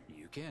cream.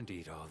 You can't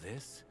eat all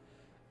this.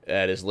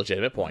 That is a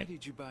legitimate point. Why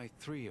did you buy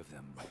 3 of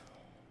them?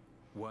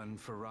 1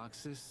 for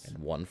Roxas? And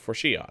 1 for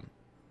Shion.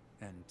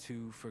 And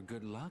 2 for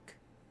good luck?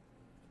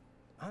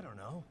 I don't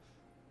know.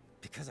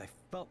 Because I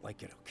felt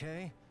like it,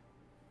 okay?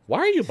 Why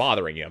are you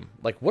bothering him?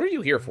 Like, what are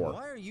you here for?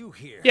 Why are you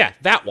here? Yeah,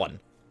 that one.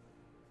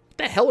 What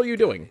the hell are you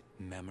doing?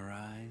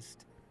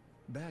 Memorized?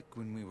 Back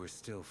when we were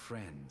still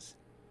friends,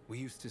 we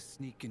used to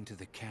sneak into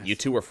the castle. You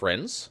two were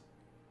friends?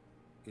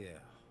 Yeah.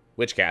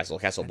 Which castle?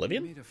 Castle We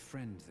Oblivion? made a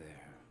friend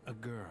there, a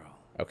girl.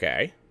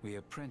 Okay. We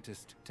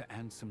apprenticed to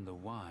Ansem the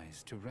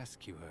Wise to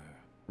rescue her.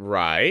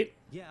 Right.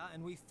 Yeah,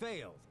 and we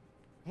failed.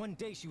 One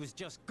day she was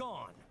just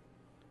gone.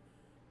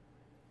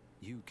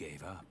 You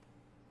gave up.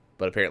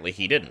 But apparently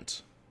he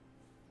didn't.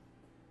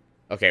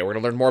 Okay, we're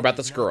gonna learn more about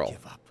this girl.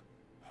 Give up.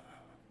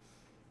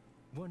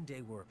 One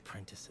day we're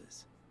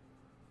apprentices.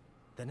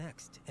 The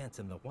next,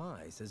 Ansem the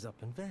Wise is up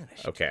and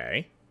vanished.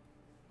 Okay.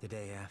 The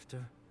day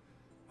after,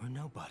 we're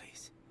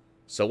nobodies.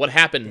 So what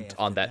happened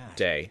on that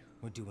day?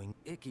 We're doing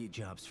icky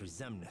jobs for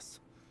Xemnas.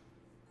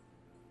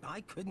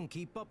 I couldn't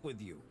keep up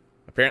with you.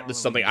 Apparently this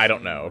is something I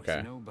don't know.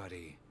 Okay.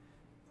 Nobody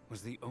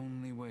was the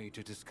only way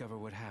to discover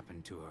what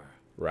happened to her.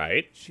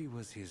 Right. She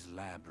was his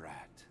lab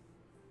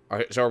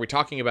rat. So are we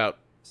talking about...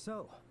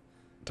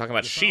 Talking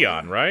about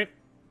Shion, right?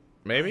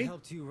 Maybe? I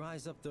helped you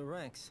rise up the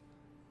ranks,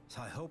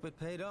 so I hope it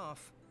paid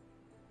off.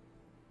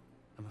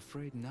 I'm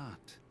afraid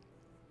not.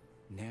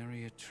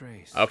 Nary a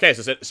trace. Okay,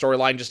 so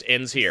storyline just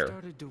ends here. I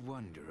started to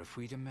wonder if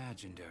we'd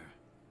imagined her.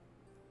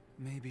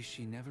 Maybe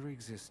she never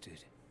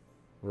existed.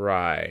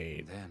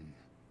 Right. Then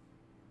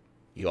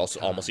you also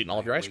almost eaten all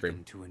of your ice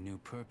cream. To a new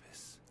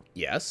purpose.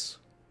 Yes.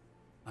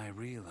 I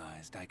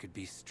realized I could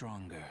be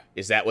stronger.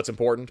 Is that what's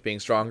important? Being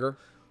stronger?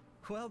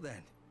 Well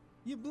then,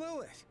 you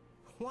blew it.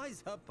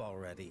 Wise up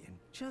already and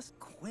just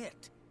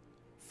quit.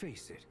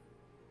 Face it.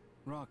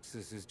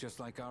 Roxas is just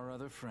like our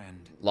other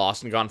friend.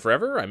 Lost and gone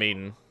forever? I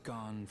mean...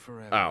 Gone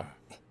forever.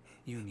 Oh.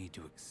 You need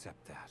to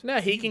accept that. Nah,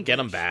 he can get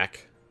them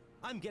back.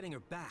 I'm getting her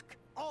back.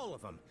 All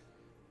of them.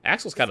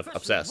 Axel's kind of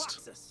obsessed.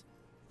 Roxas.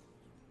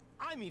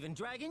 I'm even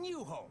dragging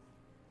you home.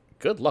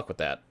 Good luck with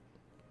that.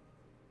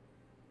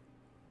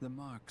 The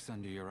marks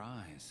under your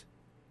eyes.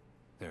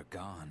 They're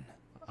gone.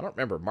 I don't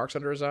remember. Marks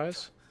under his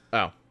eyes?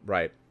 Oh,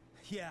 right.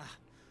 Yeah.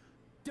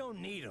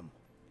 Don't need them.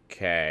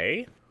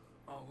 Okay.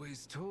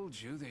 Always told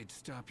you they'd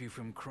stop you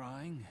from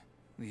crying.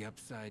 The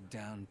upside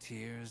down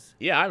tears.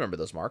 Yeah, I remember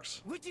those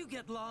marks. Would you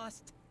get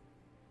lost?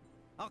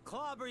 I'll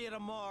clobber you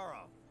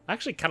tomorrow. I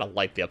actually kind of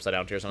like the upside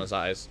down tears on his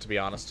eyes, to be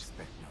honest.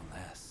 Expect no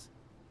less.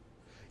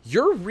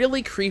 You're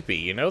really creepy,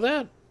 you know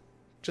that?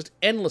 Just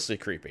endlessly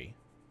creepy.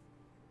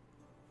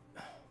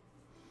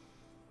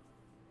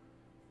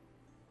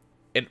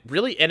 And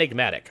really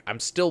enigmatic.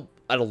 I'm still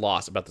at a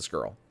loss about this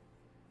girl.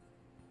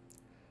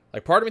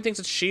 Like, part of me thinks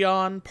it's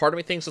Shion, part of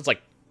me thinks it's,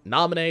 like,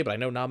 Naminé, but I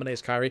know Naminé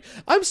is Kairi.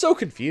 I'm so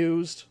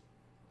confused.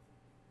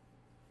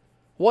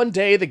 One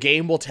day, the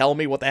game will tell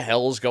me what the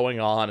hell is going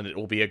on, and it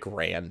will be a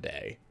grand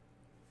day.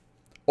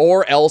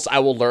 Or else I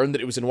will learn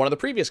that it was in one of the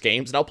previous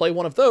games, and I'll play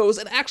one of those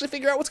and actually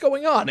figure out what's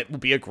going on. It will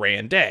be a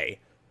grand day.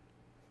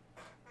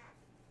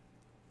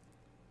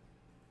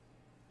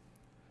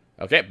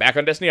 Okay, back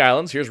on Destiny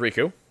Islands. Here's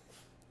Riku.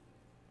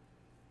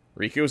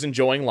 Riku is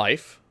enjoying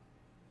life.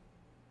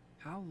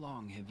 How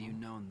long have you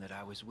known that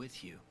I was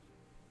with you?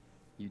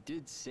 You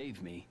did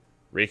save me.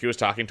 Riku is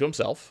talking to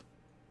himself.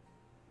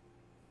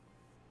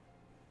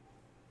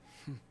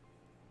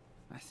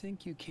 I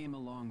think you came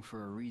along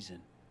for a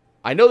reason.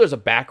 I know there's a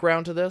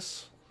background to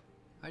this.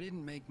 I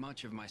didn't make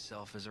much of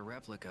myself as a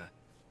replica.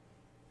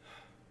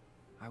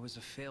 I was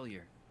a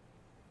failure.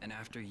 And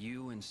after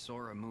you and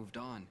Sora moved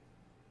on,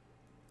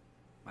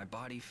 my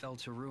body fell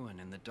to ruin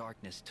and the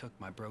darkness took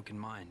my broken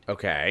mind.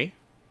 Okay.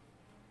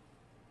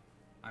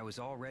 I was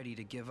all ready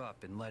to give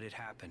up and let it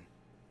happen.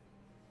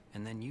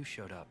 And then you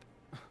showed up.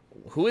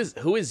 Who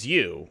is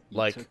you?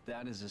 Like, took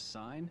that as a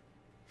sign?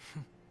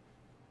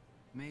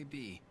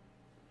 Maybe.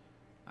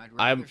 I'd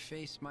rather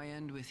face my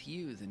end with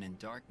you than in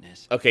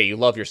darkness. Okay, you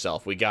love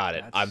yourself. We got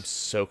it. That's I'm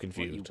so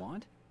confused. What you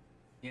want?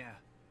 Yeah.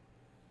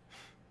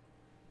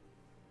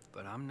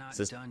 But I'm not Is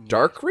this done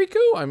Dark Riku?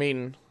 I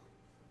mean...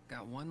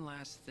 Got one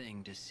last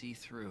thing to see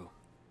through.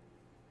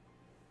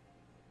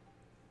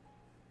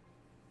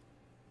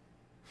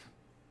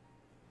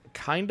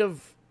 Kind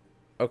of...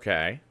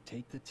 Okay.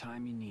 Take the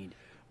time you need.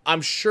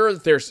 I'm sure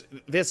that there's...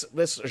 This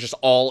is just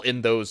all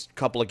in those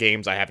couple of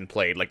games I haven't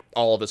played. Like,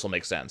 all of this will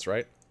make sense,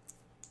 right?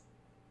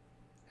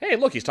 Hey,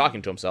 look, he's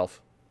talking to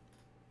himself.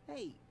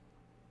 Hey,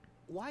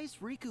 why is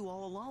Riku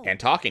all alone? And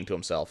talking to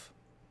himself.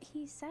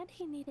 He said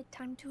he needed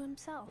time to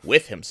himself.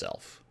 With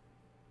himself.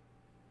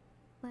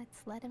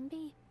 Let's let him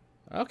be.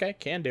 Okay,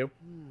 can do.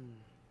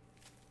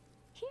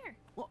 Here.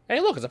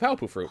 Hey, look, it's a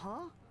Paopu fruit.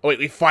 Huh? Oh, wait,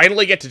 we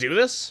finally get to do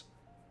this?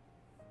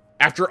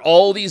 After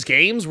all these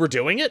games, we're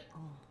doing it?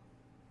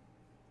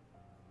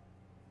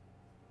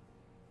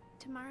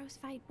 Tomorrow's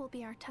fight will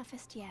be our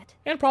toughest yet.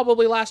 And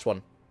probably last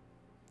one.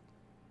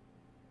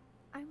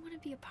 I want to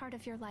be a part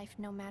of your life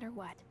no matter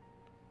what.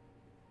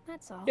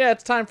 That's all. Yeah,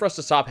 it's time for us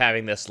to stop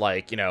having this,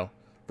 like, you know,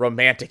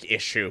 romantic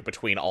issue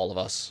between all of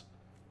us.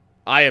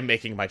 I am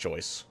making my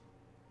choice.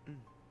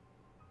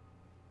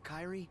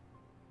 Kairi,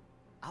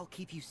 I'll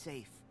keep you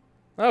safe.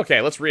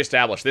 Okay, let's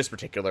reestablish this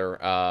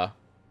particular,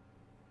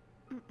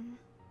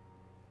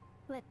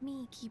 Let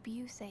me keep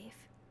you safe.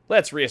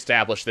 Let's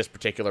reestablish this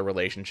particular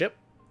relationship.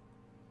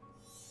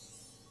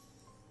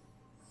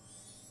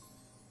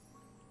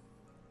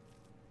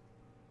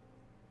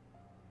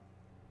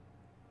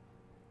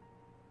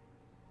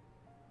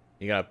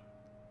 We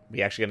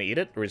actually gonna eat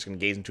it? Or are we just gonna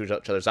gaze into each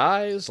other's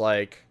eyes?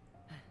 Like...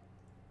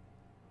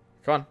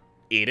 Come on.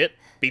 Eat it.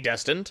 Be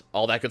destined.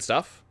 All that good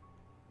stuff.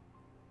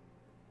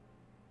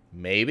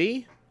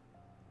 Maybe?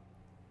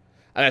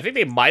 I mean, I think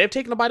they might have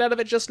taken a bite out of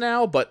it just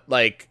now, but,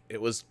 like,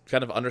 it was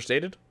kind of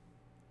understated.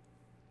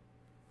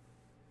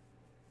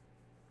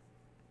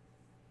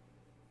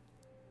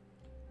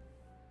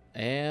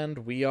 And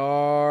we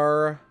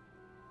are...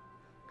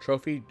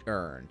 Trophy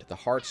earned. The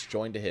hearts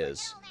joined to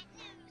his.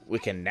 We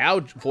can now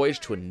voyage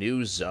to a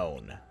new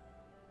zone.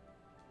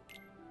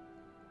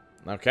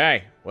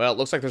 Okay. Well, it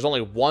looks like there's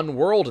only one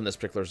world in this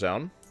particular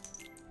zone.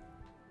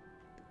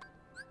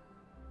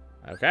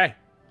 Okay.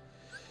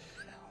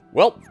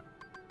 Well,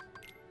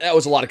 that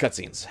was a lot of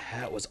cutscenes.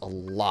 That was a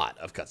lot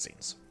of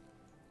cutscenes.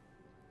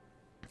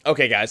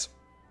 Okay, guys.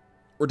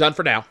 We're done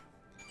for now.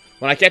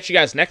 When I catch you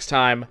guys next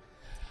time,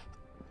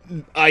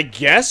 I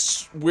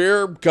guess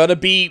we're gonna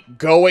be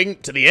going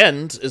to the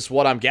end, is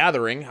what I'm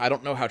gathering. I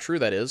don't know how true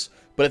that is,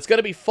 but it's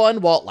gonna be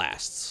fun while it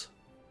lasts.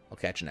 I'll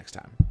catch you next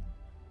time.